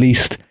statement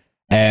released.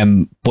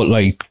 But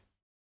like,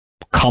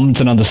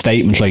 commenting on the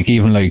statement, like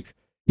even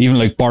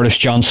Boris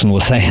Johnson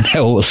was saying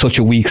how it was such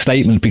a weak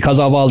statement because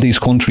of all these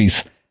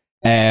countries.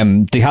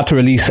 They had to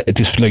release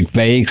this like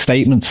vague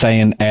statement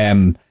saying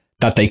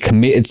that they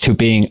committed to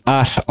being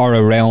at or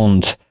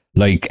around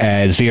like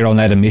zero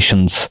net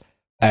emissions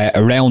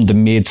around the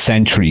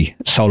mid-century.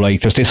 So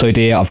like there's this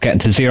idea of getting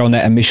to zero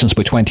net emissions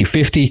by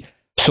 2050.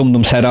 Some of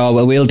them said, "Oh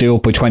well, we'll do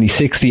it by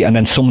 2060," and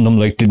then some of them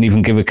like didn't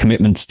even give a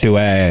commitment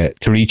to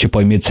reach it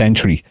by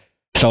mid-century.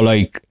 So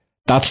like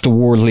that's the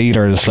world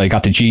leaders like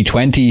at the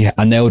G20,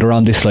 and now they're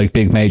on this like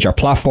big major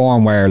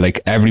platform where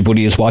like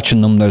everybody is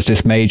watching them. There's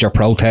this major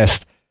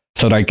protest.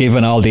 So they're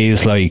given all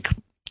these like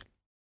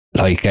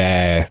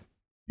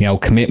you know,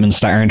 commitments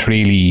that aren't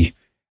really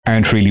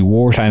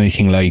worth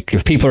anything. Like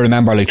if people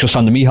remember, like just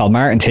on the Micheál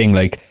Martin thing,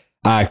 like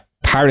the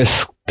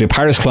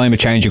Paris Climate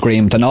Change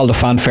Agreement and all the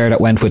fanfare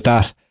that went with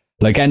that.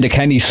 Like Enda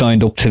Kenny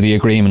signed up to the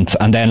agreement,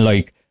 and then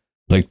like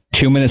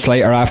 2 minutes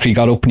later, after he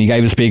got up and he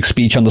gave his big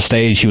speech on the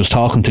stage, he was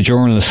talking to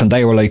journalists, and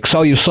they were like,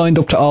 "So you signed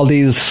up to all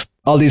these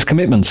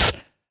commitments?"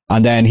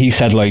 And then he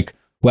said like,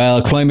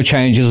 "Well, climate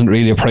change isn't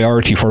really a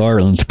priority for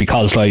Ireland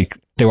because like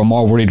they were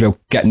more worried about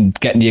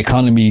getting the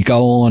economy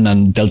going,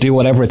 and they'll do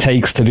whatever it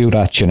takes to do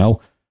that, you know."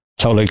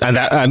 So like,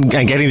 and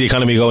getting the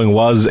economy going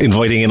was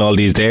inviting in all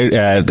these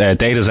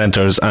data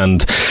centers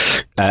and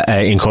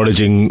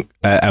encouraging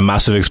a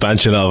massive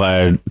expansion of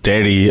our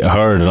dairy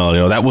herd and all. You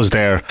know, that was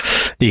their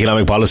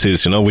economic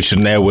policies, you know, which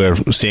now we're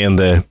seeing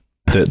the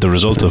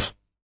result of.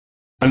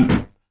 And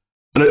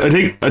I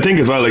think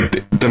as well,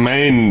 like the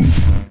main.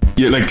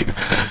 Yeah, like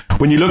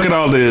when you look at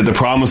all the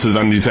promises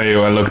and you say,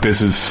 "Well, look,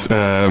 this is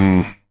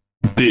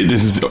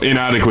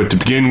inadequate to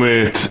begin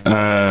with,"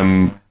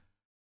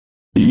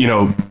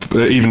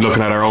 even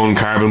looking at our own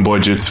carbon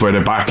budgets, where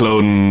they're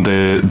backloading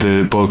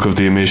the bulk of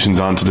the emissions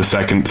onto the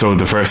second. So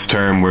the first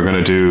term we're going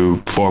to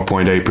do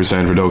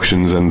 4.8%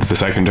 reductions, and the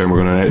second term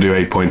we're going to do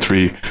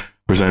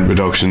 8.3%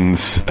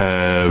 reductions.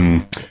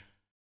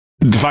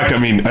 The fact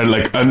that,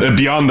 and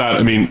beyond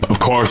that, of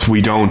course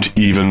we don't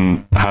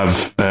even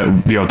have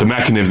the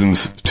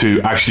mechanisms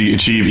to actually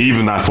achieve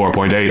even that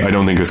 4.8. I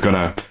don't think it's going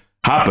to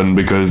happen,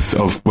 because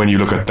of when you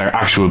look at their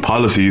actual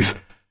policies,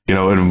 it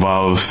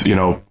involves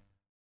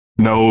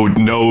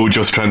no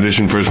just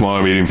transition for small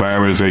and medium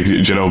farmers,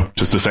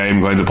 just the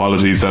same kinds of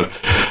policies that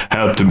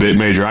helped the big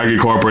major agri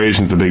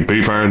corporations, the big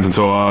beef farms and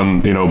so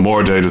on,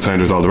 more data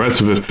centers, all the rest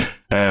of it.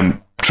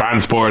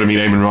 Transport,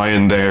 Eamon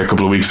Ryan there a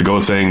couple of weeks ago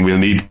saying we'll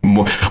need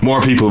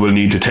more people will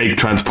need to take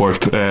transport,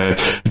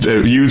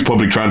 to use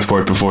public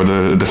transport before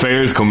the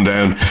fares come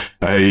down.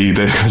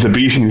 The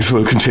beatings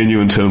will continue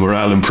until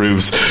morale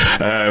improves.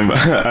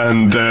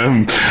 And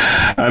then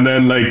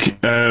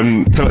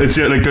so it's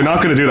they're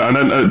not going to do that.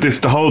 And then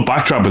the whole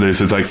backdrop of this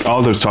is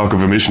all there's talk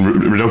of emission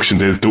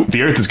reductions is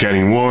the earth is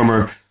getting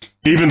warmer,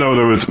 even though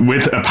there was,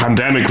 with a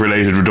pandemic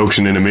related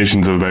reduction in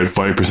emissions of about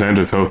 5%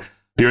 or so,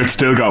 the earth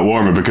still got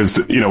warmer, because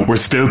we're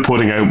still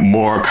putting out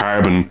more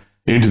carbon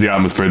into the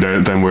atmosphere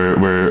than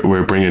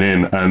we're bringing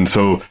in, and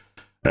so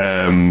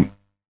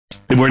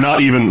we're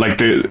not even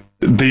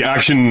the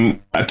action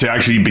to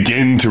actually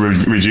begin to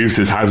reduce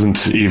this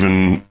hasn't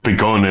even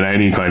begun in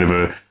any kind of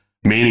a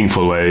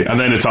meaningful way. And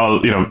then it's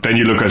all then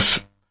you look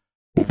at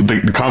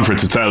the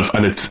conference itself,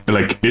 and it's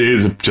it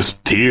is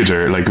just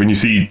theatre. When you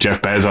see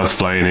Jeff Bezos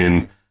flying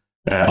in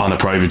on a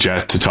private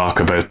jet to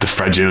talk about the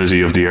fragility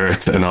of the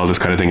earth and all this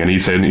kind of thing, and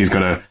he's saying he's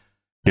going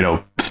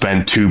to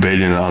spend $2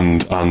 billion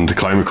on the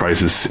climate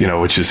crisis,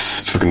 which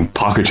is fucking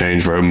pocket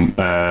change for him.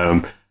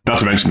 Not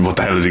to mention, what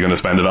the hell is he going to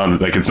spend it on?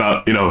 It's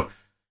not,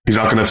 he's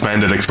not going to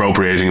spend it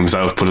expropriating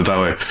himself, put it that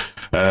way.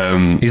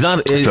 He's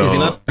not. Is he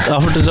not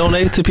offered to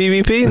donate to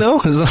PvP? No.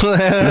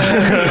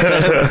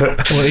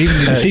 Well,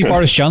 even you see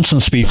Boris Johnson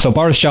speak. So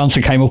Boris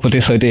Johnson came up with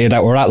this idea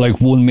that we're at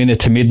 1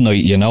 minute to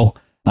midnight,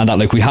 and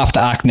that we have to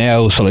act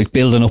now. So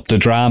building up the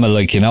drama,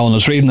 and I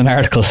was reading an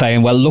article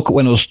saying, well, look,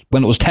 when it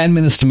was 10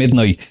 minutes to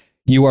midnight,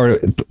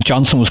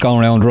 Johnson was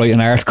going around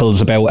writing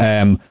articles about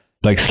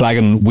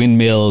slagging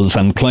windmills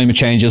and climate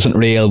change isn't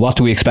real. What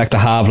do we expect to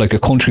have, a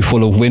country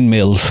full of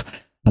windmills?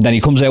 And then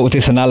he comes out with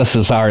this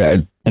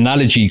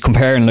analogy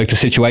comparing the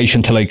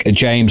situation to a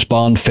James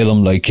Bond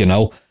film,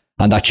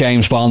 and that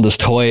James Bond is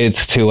tied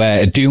to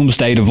a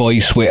doomsday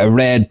device with a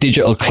red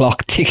digital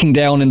clock ticking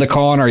down in the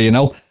corner,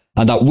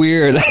 and that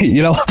we're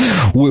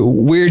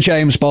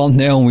James Bond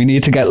now, and we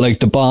need to get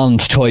the Bond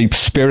type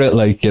spirit,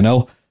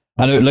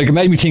 and it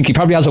made me think he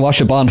probably hasn't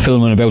watched a Bond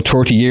film in about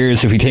 30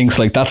 years if he thinks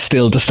that's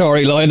still the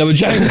storyline of a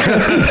James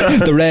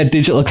the red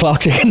digital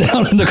clock ticking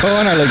down in the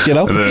corner,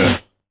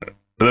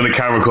 And then the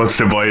camera cuts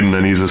to Biden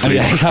and he's asleep.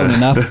 Yeah, he's having a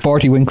nap.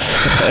 40 winks.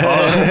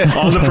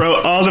 all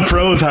the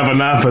pros have a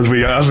nap, as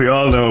we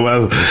all know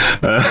well.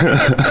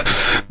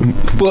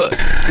 But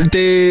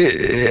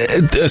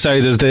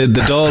sorry, there's the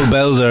Dáil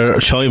bells are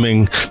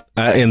chiming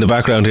in the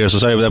background here, so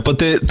sorry about that.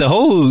 But the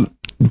whole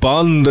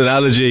Bond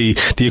analogy,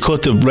 do you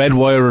cut the red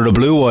wire or the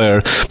blue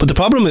wire? But the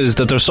problem is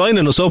that they're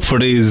signing us up for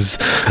these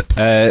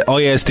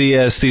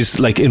ISDS, these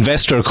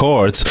investor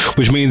courts,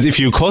 which means if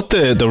you cut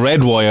the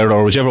red wire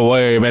or whichever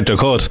wire you're meant to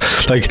cut,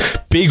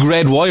 big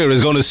red wire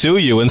is going to sue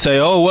you and say,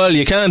 oh well,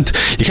 you can't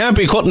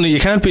be cutting it, you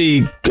can't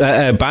be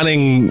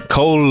banning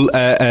coal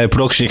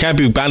production, you can't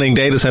be banning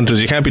data centers,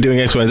 you can't be doing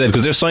X, Y, and Z,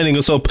 because they're signing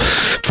us up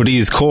for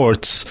these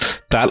courts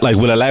that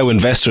will allow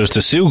investors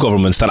to sue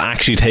governments that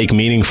actually take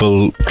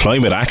meaningful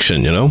climate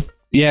action.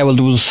 Yeah, well, I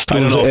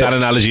don't know if that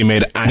analogy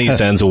made any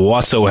sense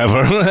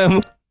whatsoever.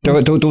 There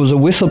was a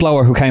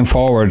whistleblower who came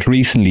forward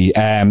recently.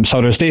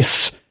 So there's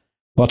this,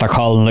 what they're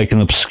calling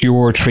an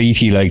obscure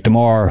treaty, the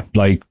more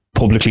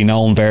publicly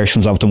known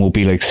versions of them will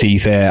be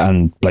CETA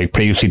and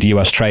previously the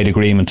US trade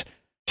agreement.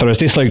 So there's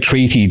this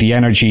treaty, the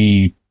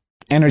Energy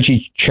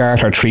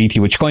Charter Treaty,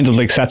 which kind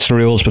of sets the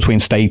rules between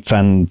states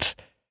and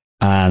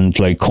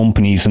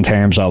companies in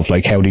terms of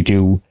how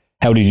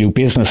they do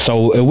business.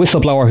 So a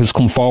whistleblower who's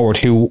come forward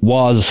who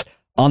was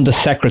on the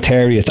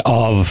secretariat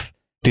of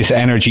this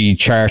energy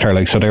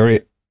charter, so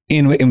they're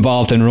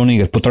involved in running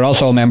it, but they're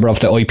also a member of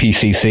the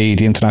IPCC,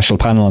 the International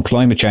Panel on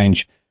Climate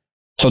Change.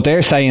 So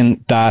they're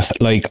saying that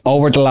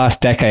over the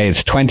last decade,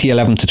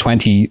 2011 to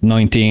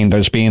 2019,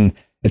 there's been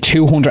a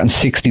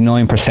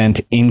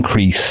 269%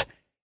 increase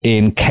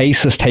in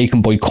cases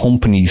taken by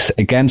companies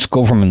against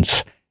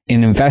governments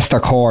in investor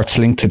courts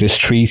linked to this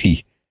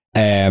treaty.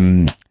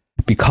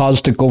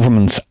 Because the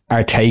governments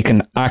are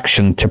taking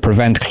action to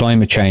prevent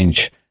climate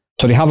change.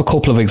 So they have a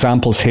couple of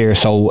examples here.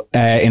 So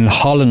in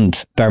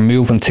Holland, they're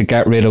moving to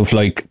get rid of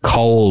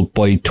coal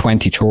by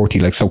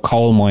 2030, so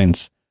coal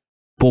mines.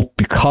 But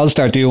because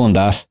they're doing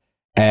that,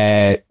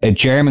 a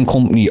German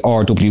company,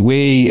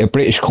 RWE, a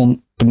British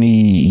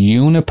company,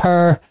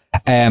 Uniper,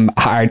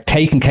 are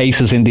taking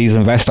cases in these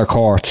investor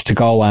courts to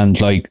go and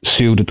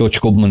sue the Dutch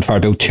government for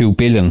about $2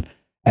 billion.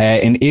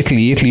 In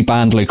Italy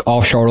banned like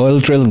offshore oil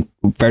drilling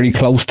very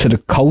close to the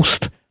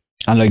coast.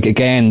 And like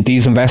again,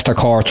 these investor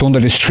courts under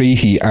this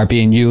treaty are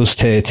being used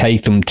to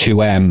take them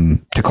to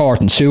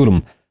court and sue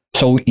them.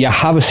 So you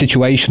have a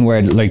situation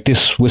where like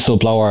this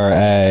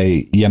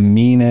whistleblower,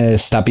 Yamina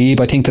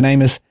Sabib, I think the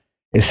name is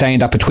saying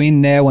that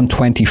between now and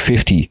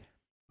 2050,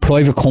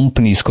 private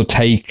companies could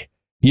take,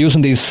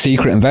 using these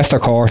secret investor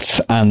courts,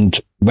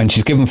 and when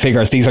she's given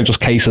figures, these are just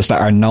cases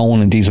that are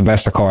known in these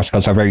investor courts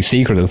because they're very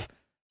secretive.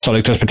 So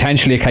like there's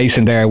potentially a case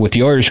in there with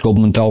the Irish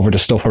government over the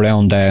stuff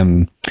around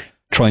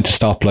trying to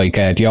stop like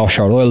the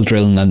offshore oil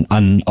drilling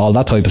and all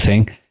that type of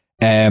thing.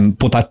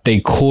 But that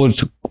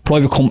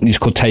private companies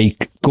could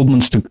take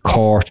governments to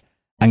court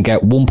and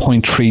get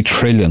 1.3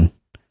 trillion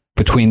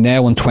between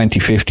now and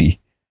 2050.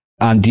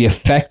 And the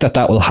effect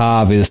that will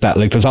have is that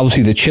like there's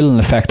obviously the chilling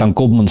effect on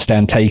governments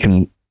then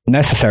taking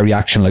necessary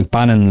action like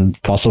banning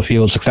fossil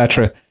fuels,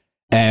 etc.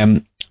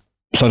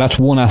 So that's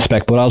one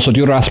aspect. But also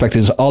the other aspect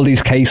is all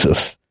these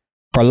cases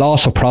for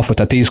loss of profit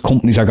that these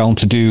companies are going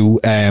to do,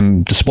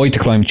 despite the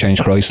climate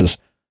change crisis,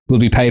 will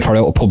be paid for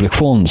out of public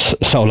funds.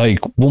 So like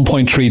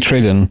 1.3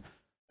 trillion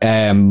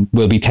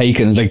will be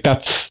taken. Like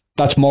that's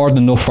more than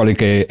enough for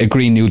like a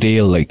Green New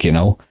Deal, like, you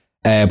know.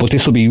 But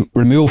this will be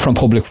removed from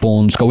public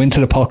funds, go into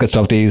the pockets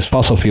of these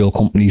fossil fuel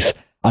companies,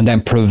 and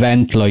then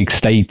prevent like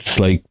states,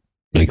 like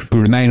if we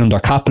remain under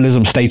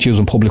capitalism, states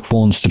using public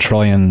funds to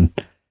try and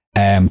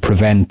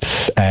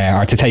prevent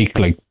or to take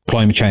like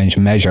climate change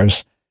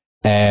measures.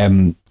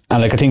 And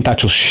like I think that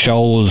just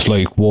shows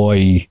like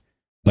why,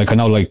 like I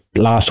know like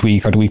last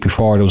week or the week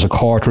before there was a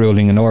court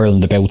ruling in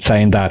Ireland about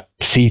saying that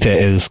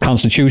CETA is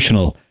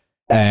constitutional,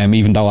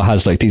 even though it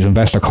has like these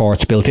investor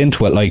courts built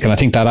into it. Like, and I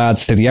think that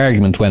adds to the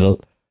argument. Well,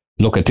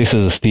 look at this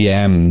is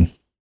this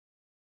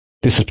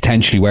is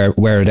potentially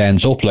where it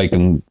ends up. Like,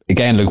 and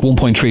again, like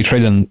 1.3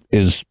 trillion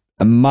is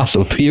a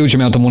massive, huge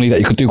amount of money that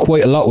you could do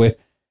quite a lot with.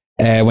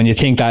 When you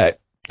think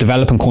that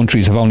developing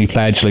countries have only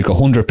pledged like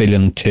 100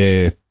 billion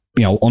to,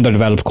 you know,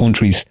 underdeveloped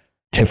countries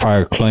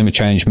for climate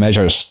change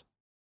measures.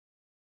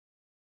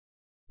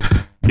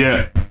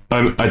 Yeah,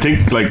 I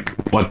think like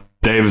what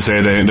Dave was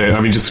saying, I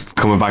mean, just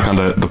coming back on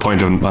the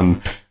point on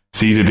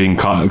CETA being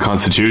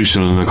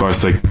constitutional, and of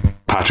course, like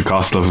Patrick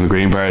Ossoff from the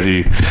Green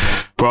Party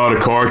brought a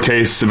court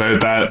case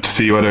about that to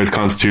see whether it's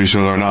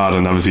constitutional or not,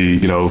 and obviously,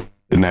 you know,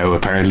 now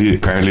apparently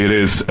it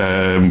is.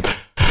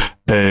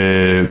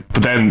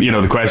 But then, you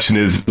know, the question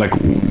is like,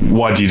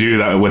 what do you do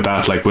with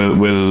that? Like,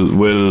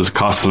 will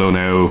Costello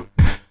now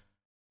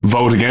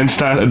vote against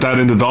that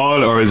in the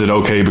Dáil, or is it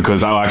okay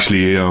because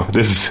actually, you know,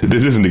 this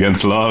isn't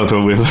against the law,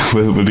 so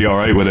we'll be all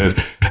right with it?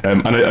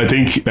 And I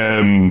think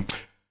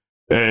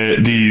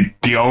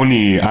the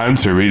only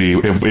answer really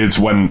is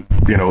when,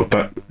 you know,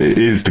 that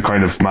is the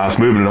kind of mass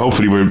movement, and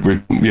hopefully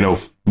we're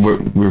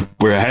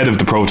ahead of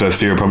the protest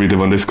here. Probably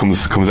when this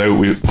comes out,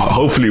 we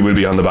hopefully will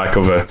be on the back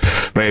of a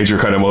major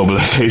kind of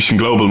mobilization,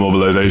 global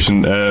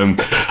mobilization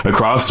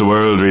across the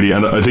world, really.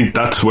 And I think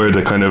that's where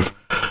the kind of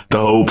the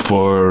hope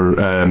for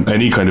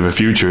any kind of a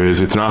future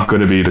is. It's not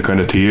going to be the kind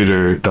of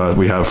theatre that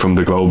we have from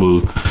the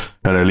global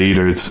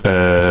leaders,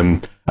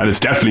 and it's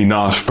definitely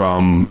not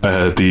from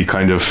the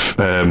kind of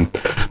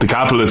the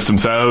capitalists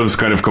themselves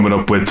kind of coming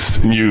up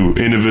with new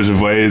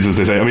innovative ways, as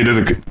they say. I mean, there's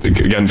a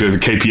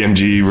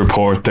KPMG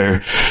report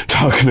there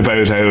talking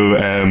about how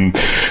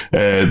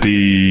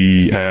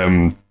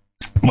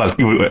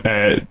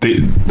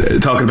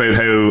talking about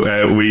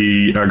how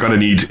we are going to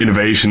need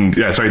innovation.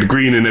 The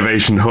Green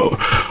Innovation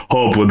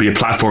Hub will be a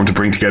platform to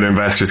bring together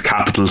investors,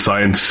 capital,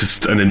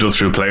 scientists, and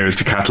industrial players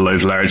to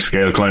catalyse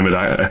large-scale climate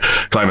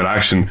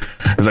action.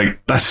 It's like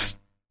that's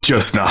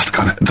not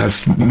gonna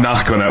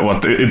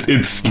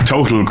it's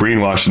total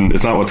greenwashing.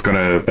 It's not what's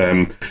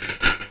gonna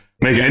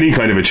make any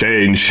kind of a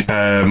change.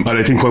 And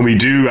I think when we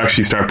do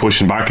actually start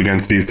pushing back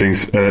against these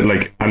things,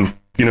 and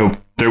you know,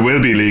 there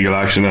will be legal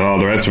action and all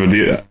the rest of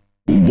it.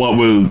 What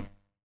will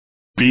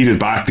beat it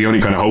back, the only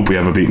kind of hope we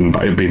have of beating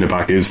it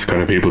back, is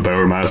kind of people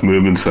power, mass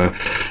movements, and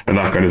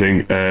that kind of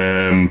thing.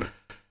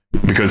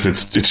 Because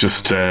it's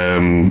just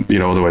you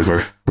know, otherwise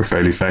we're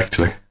fairly fecked,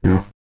 like, you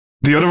know.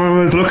 The other one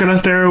I was looking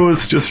at there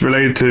was just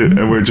related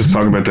to, we're just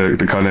talking about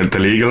the kind of the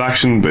legal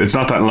action, but it's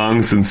not that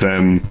long since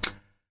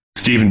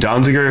Stephen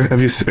Donziger.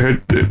 Have you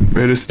heard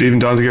of Stephen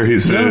Donziger?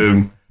 He's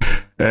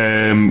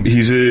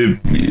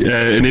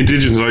an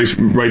Indigenous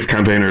rights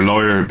campaigner,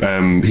 lawyer.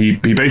 He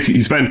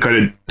spent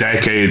kind of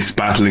decades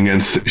battling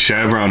against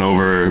Chevron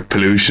over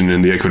pollution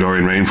in the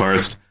Ecuadorian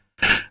rainforest,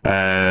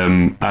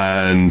 and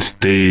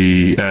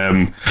the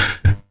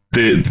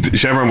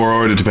Chevron were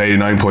ordered to pay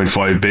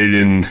 9.5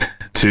 billion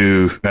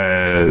to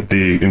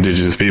the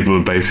indigenous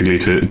people, basically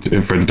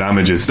for the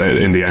damages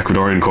in the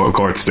Ecuadorian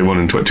courts. They won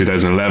in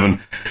 2011.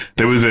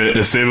 There was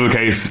a civil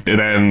case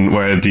then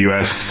where the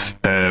US,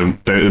 the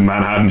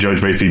Manhattan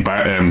judge basically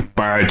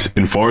barred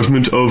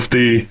enforcement of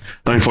the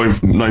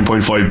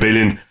 9.5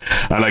 billion,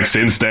 and like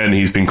since then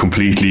he's been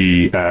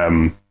completely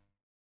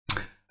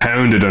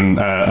hounded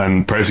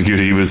and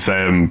persecuted. He was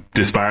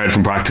disbarred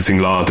from practicing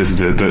law. This is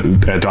the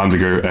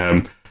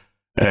Donziger.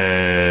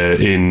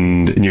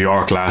 in New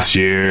York last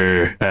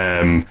year.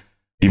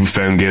 He was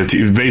found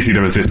guilty. Basically,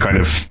 there was this kind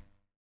of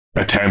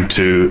attempt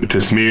to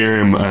smear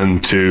him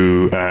and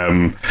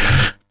to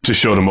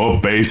shut him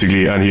up,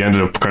 basically, and he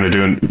ended up kind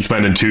of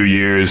spending 2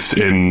 years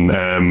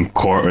in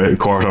court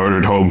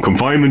ordered home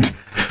confinement,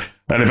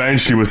 and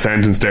eventually was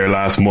sentenced there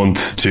last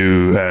month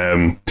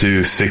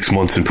to 6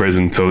 months in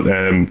prison. So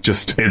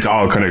it's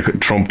all kind of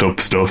trumped up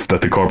stuff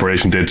that the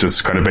corporation did,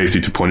 just kind of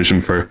basically to punish him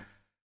for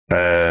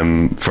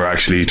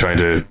actually trying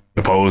to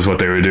oppose what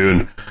they were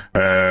doing.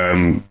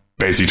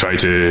 Basically try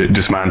to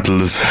dismantle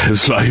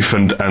his life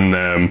and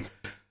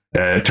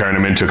turn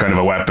him into kind of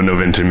a weapon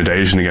of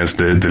intimidation against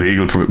the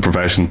legal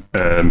profession.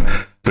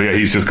 So yeah,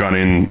 he's just gone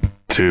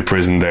into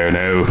prison there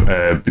now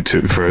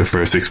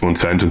for a 6 month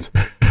sentence.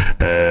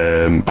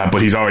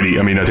 But he's already,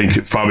 I mean, I think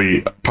it's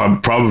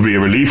probably a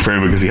relief for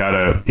him, because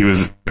he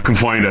was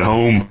confined at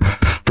home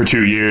for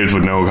 2 years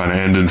with no kind of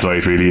end in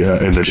sight, really,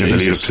 in the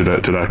lead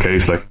up to that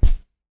case. Like,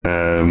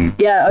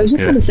 I was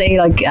just going to say,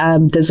 like,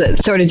 there's a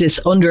sort of this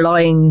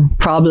underlying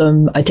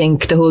problem, I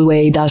think, the whole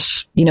way that,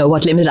 you know,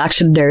 what limited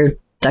action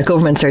that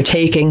governments are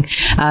taking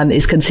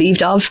is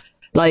conceived of.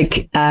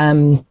 Like,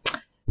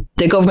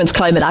 the government's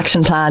climate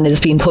action plan is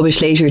being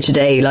published later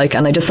today. Like,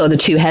 and I just saw the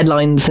 2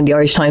 headlines in the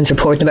Irish Times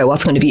reporting about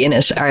what's going to be in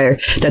it are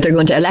that they're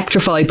going to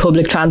electrify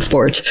public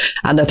transport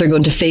and that they're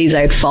going to phase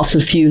out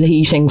fossil fuel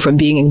heating from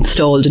being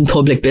installed in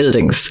public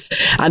buildings.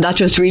 And that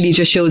just really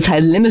just shows how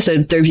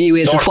limited their view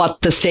is of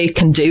what the state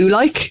can do.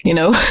 Like, you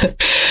know,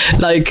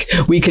 like,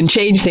 we can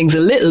change things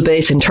a little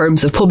bit in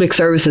terms of public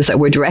services that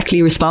we're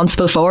directly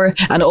responsible for.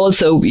 And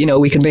also, you know,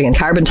 we can bring in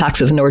carbon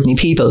taxes on ordinary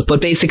people.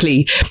 But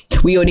basically,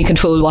 we only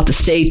control what the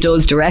state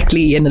does directly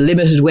in a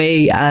limited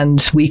way,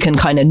 and we can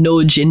kind of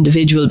nudge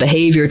individual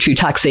behaviour through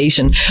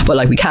taxation. But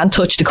like, we can't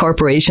touch the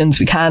corporations,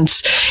 we can't,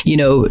 you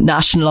know,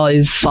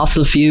 nationalise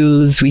fossil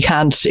fuels, we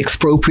can't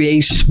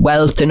expropriate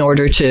wealth in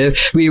order to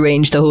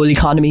rearrange the whole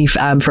economy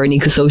for an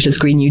eco-socialist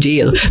Green New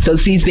Deal. So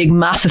it's these big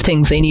massive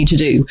things they need to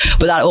do,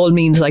 but that all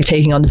means like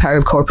taking on the power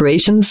of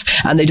corporations,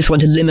 and they just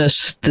want to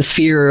limit the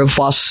sphere of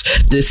what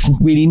this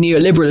really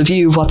neoliberal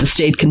view of what the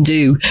state can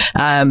do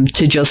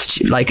to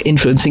just like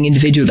influencing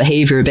individual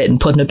behaviour a bit and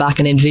putting it back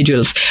in individuals.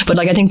 But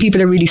like, I think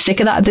people are really sick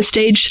of that at this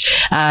stage.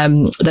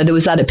 That there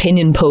was that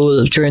opinion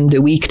poll during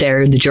the week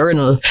there in the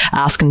Journal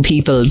asking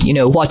people, you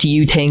know, what do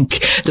you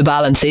think the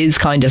balance is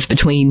kind of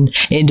between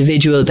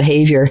individual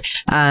behaviour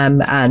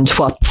and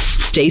what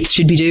states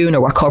should be doing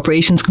or what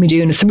corporations can be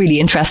doing. There's some really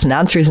interesting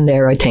answers in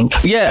there, I think.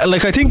 Yeah,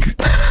 like, I think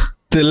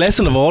the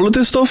lesson of all of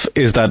this stuff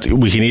is that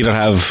we can either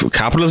have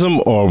capitalism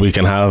or we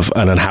can have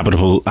a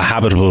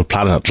habitable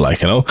planet.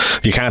 Like, you know,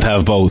 you can't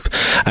have both.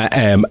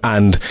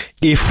 And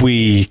if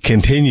we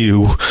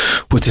continue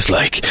with this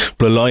like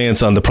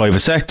reliance on the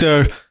private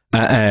sector,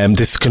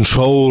 this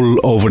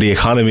control over the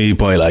economy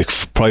by like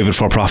private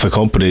for-profit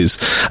companies,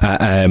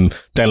 then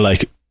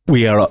like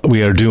we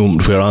are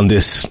doomed. We're on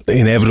this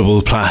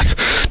inevitable path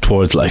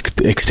towards like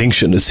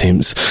extinction, it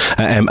seems.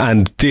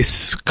 And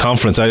this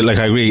conference, I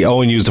agree.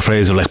 Owen used the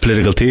phrase of like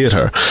political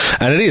theatre,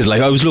 and it is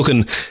like, I was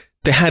looking.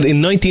 They had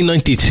in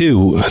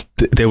 1992,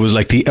 there was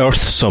like the Earth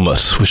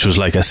Summit, which was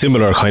like a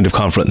similar kind of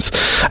conference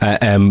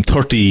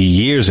 30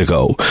 years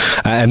ago.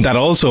 And that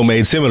also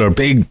made similar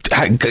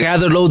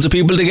gathered loads of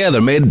people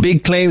together, made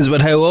big claims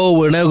about how,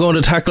 we're now going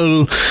to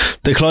tackle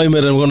the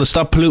climate and we're going to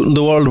stop polluting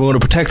the world. We're going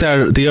to protect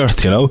the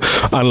Earth, you know.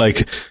 And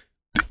like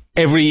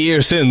every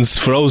year since,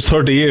 for those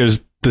 30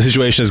 years, the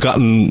situation has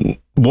gotten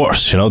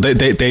worse. You know, they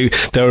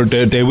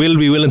will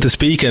be willing to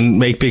speak and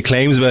make big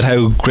claims about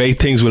how great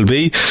things will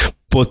be.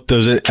 But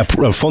there's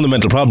a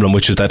fundamental problem,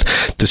 which is that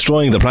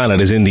destroying the planet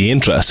is in the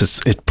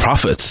interest. It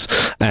profits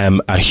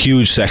a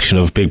huge section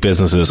of big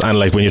businesses. And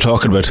like when you're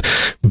talking about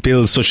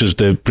bills such as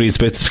the Breed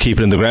Spitz Keep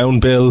It in the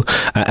Ground bill,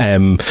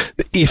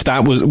 if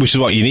that was, which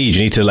is what you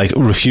need to like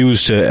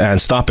refuse to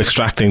and stop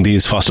extracting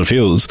these fossil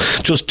fuels.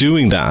 Just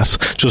doing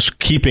that, just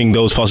keeping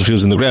those fossil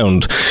fuels in the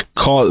ground,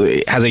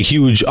 has a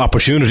huge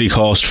opportunity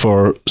cost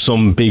for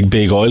some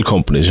big oil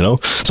companies. You know,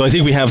 so I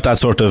think we have that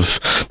sort of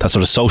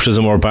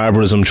socialism or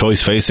barbarism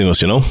choice facing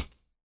us. You know.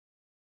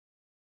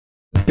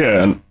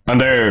 Yeah, and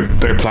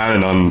they're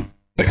planning on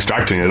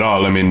extracting it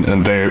all. I mean,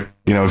 and they're,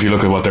 you know, if you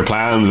look at what their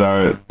plans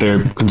are,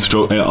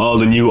 all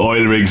the new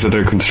oil rigs that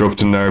they're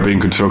constructing are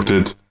being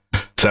constructed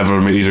several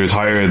meters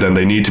higher than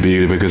they need to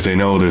be, because they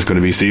know there's going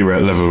to be sea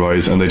level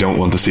rise, and they don't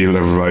want the sea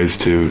level rise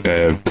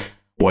to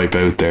wipe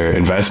out their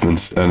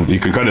investments. And you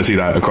can kind of see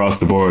that across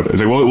the board.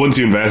 It's like, once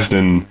you invest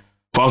in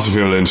fossil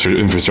fuel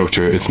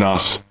infrastructure, it's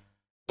not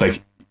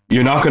like,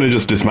 you're not going to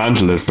just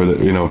dismantle it for the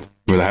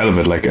hell of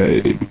it. Like,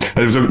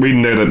 I was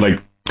reading there that like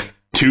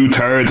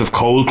 2/3 of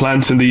coal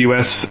plants in the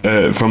US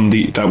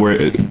that were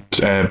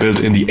built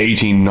in the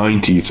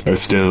 1890s are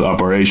still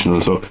operational.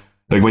 So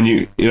like, when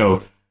you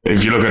know,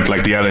 if you look at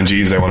like the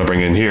LNGs they want to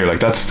bring in here, like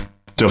that's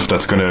stuff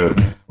that's gonna,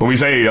 when we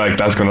say like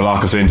that's gonna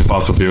lock us into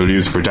fossil fuel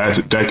use for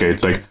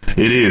decades, like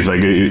it is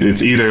like,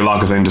 it's either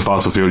lock us into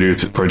fossil fuel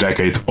use for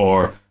decades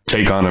or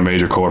take on a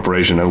major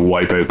corporation and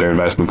wipe out their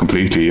investment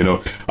completely, you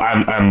know.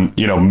 And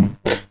you know,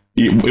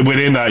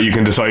 within that, you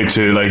can decide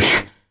to like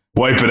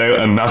wipe it out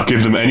and not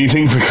give them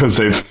anything because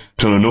they've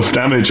done enough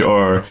damage,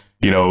 or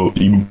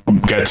you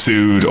get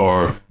sued,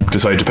 or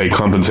decide to pay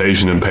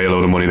compensation and pay a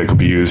load of money that could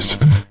be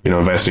used,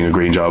 investing in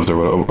green jobs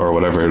or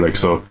whatever. Like,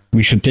 so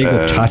we should dig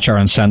up Thatcher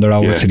and send her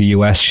over to the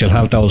US. She'll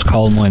have those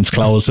coal mines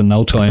closed in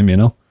no time,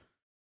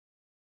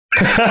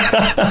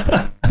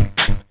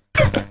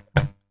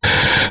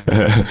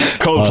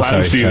 Coal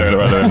plants either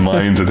rather than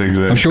mines, I think.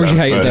 I'm sure she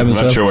hated them as well.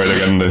 I'm not sure where they're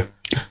getting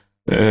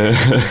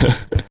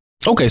the.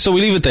 Okay, so we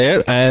leave it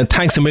there.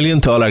 Thanks a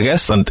million to all our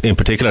guests, and in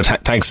particular,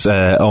 thanks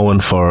Owen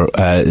for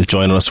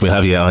joining us. We'll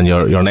have you on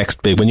your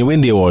next big. When you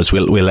win the awards,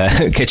 we'll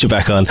get you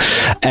back on.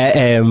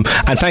 And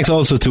thanks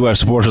also to our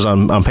supporters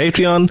on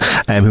Patreon,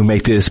 who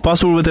make this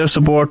possible with their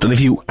support. And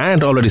if you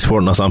aren't already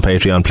supporting us on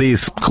Patreon,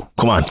 please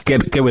come on,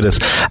 get with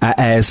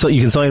it. So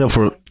you can sign up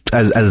for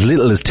as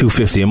little as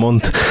 $2.50 a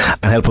month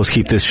and help us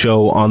keep this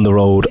show on the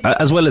road,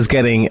 as well as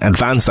getting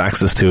advanced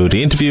access to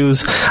the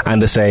interviews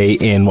and a say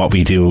in what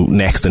we do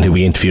next and who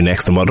we interview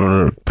next and what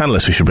other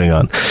panelists we should bring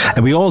on.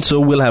 And we also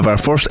will have our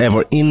first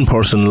ever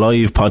in-person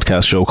live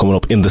podcast show coming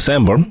up in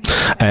December,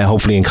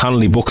 hopefully in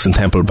Connolly Books and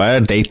Temple Bar.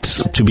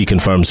 Dates to be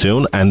confirmed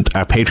soon, and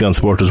our Patreon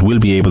supporters will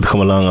be able to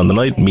come along on the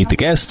night, meet the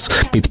guests,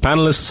 meet the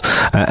panelists,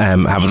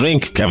 have a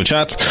drink, have a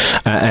chat,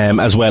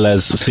 as well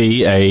as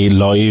see a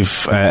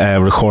live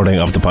recording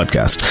of the podcast.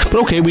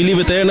 But okay, we leave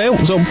it there now.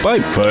 So bye.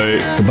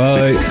 Bye.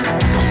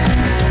 Goodbye.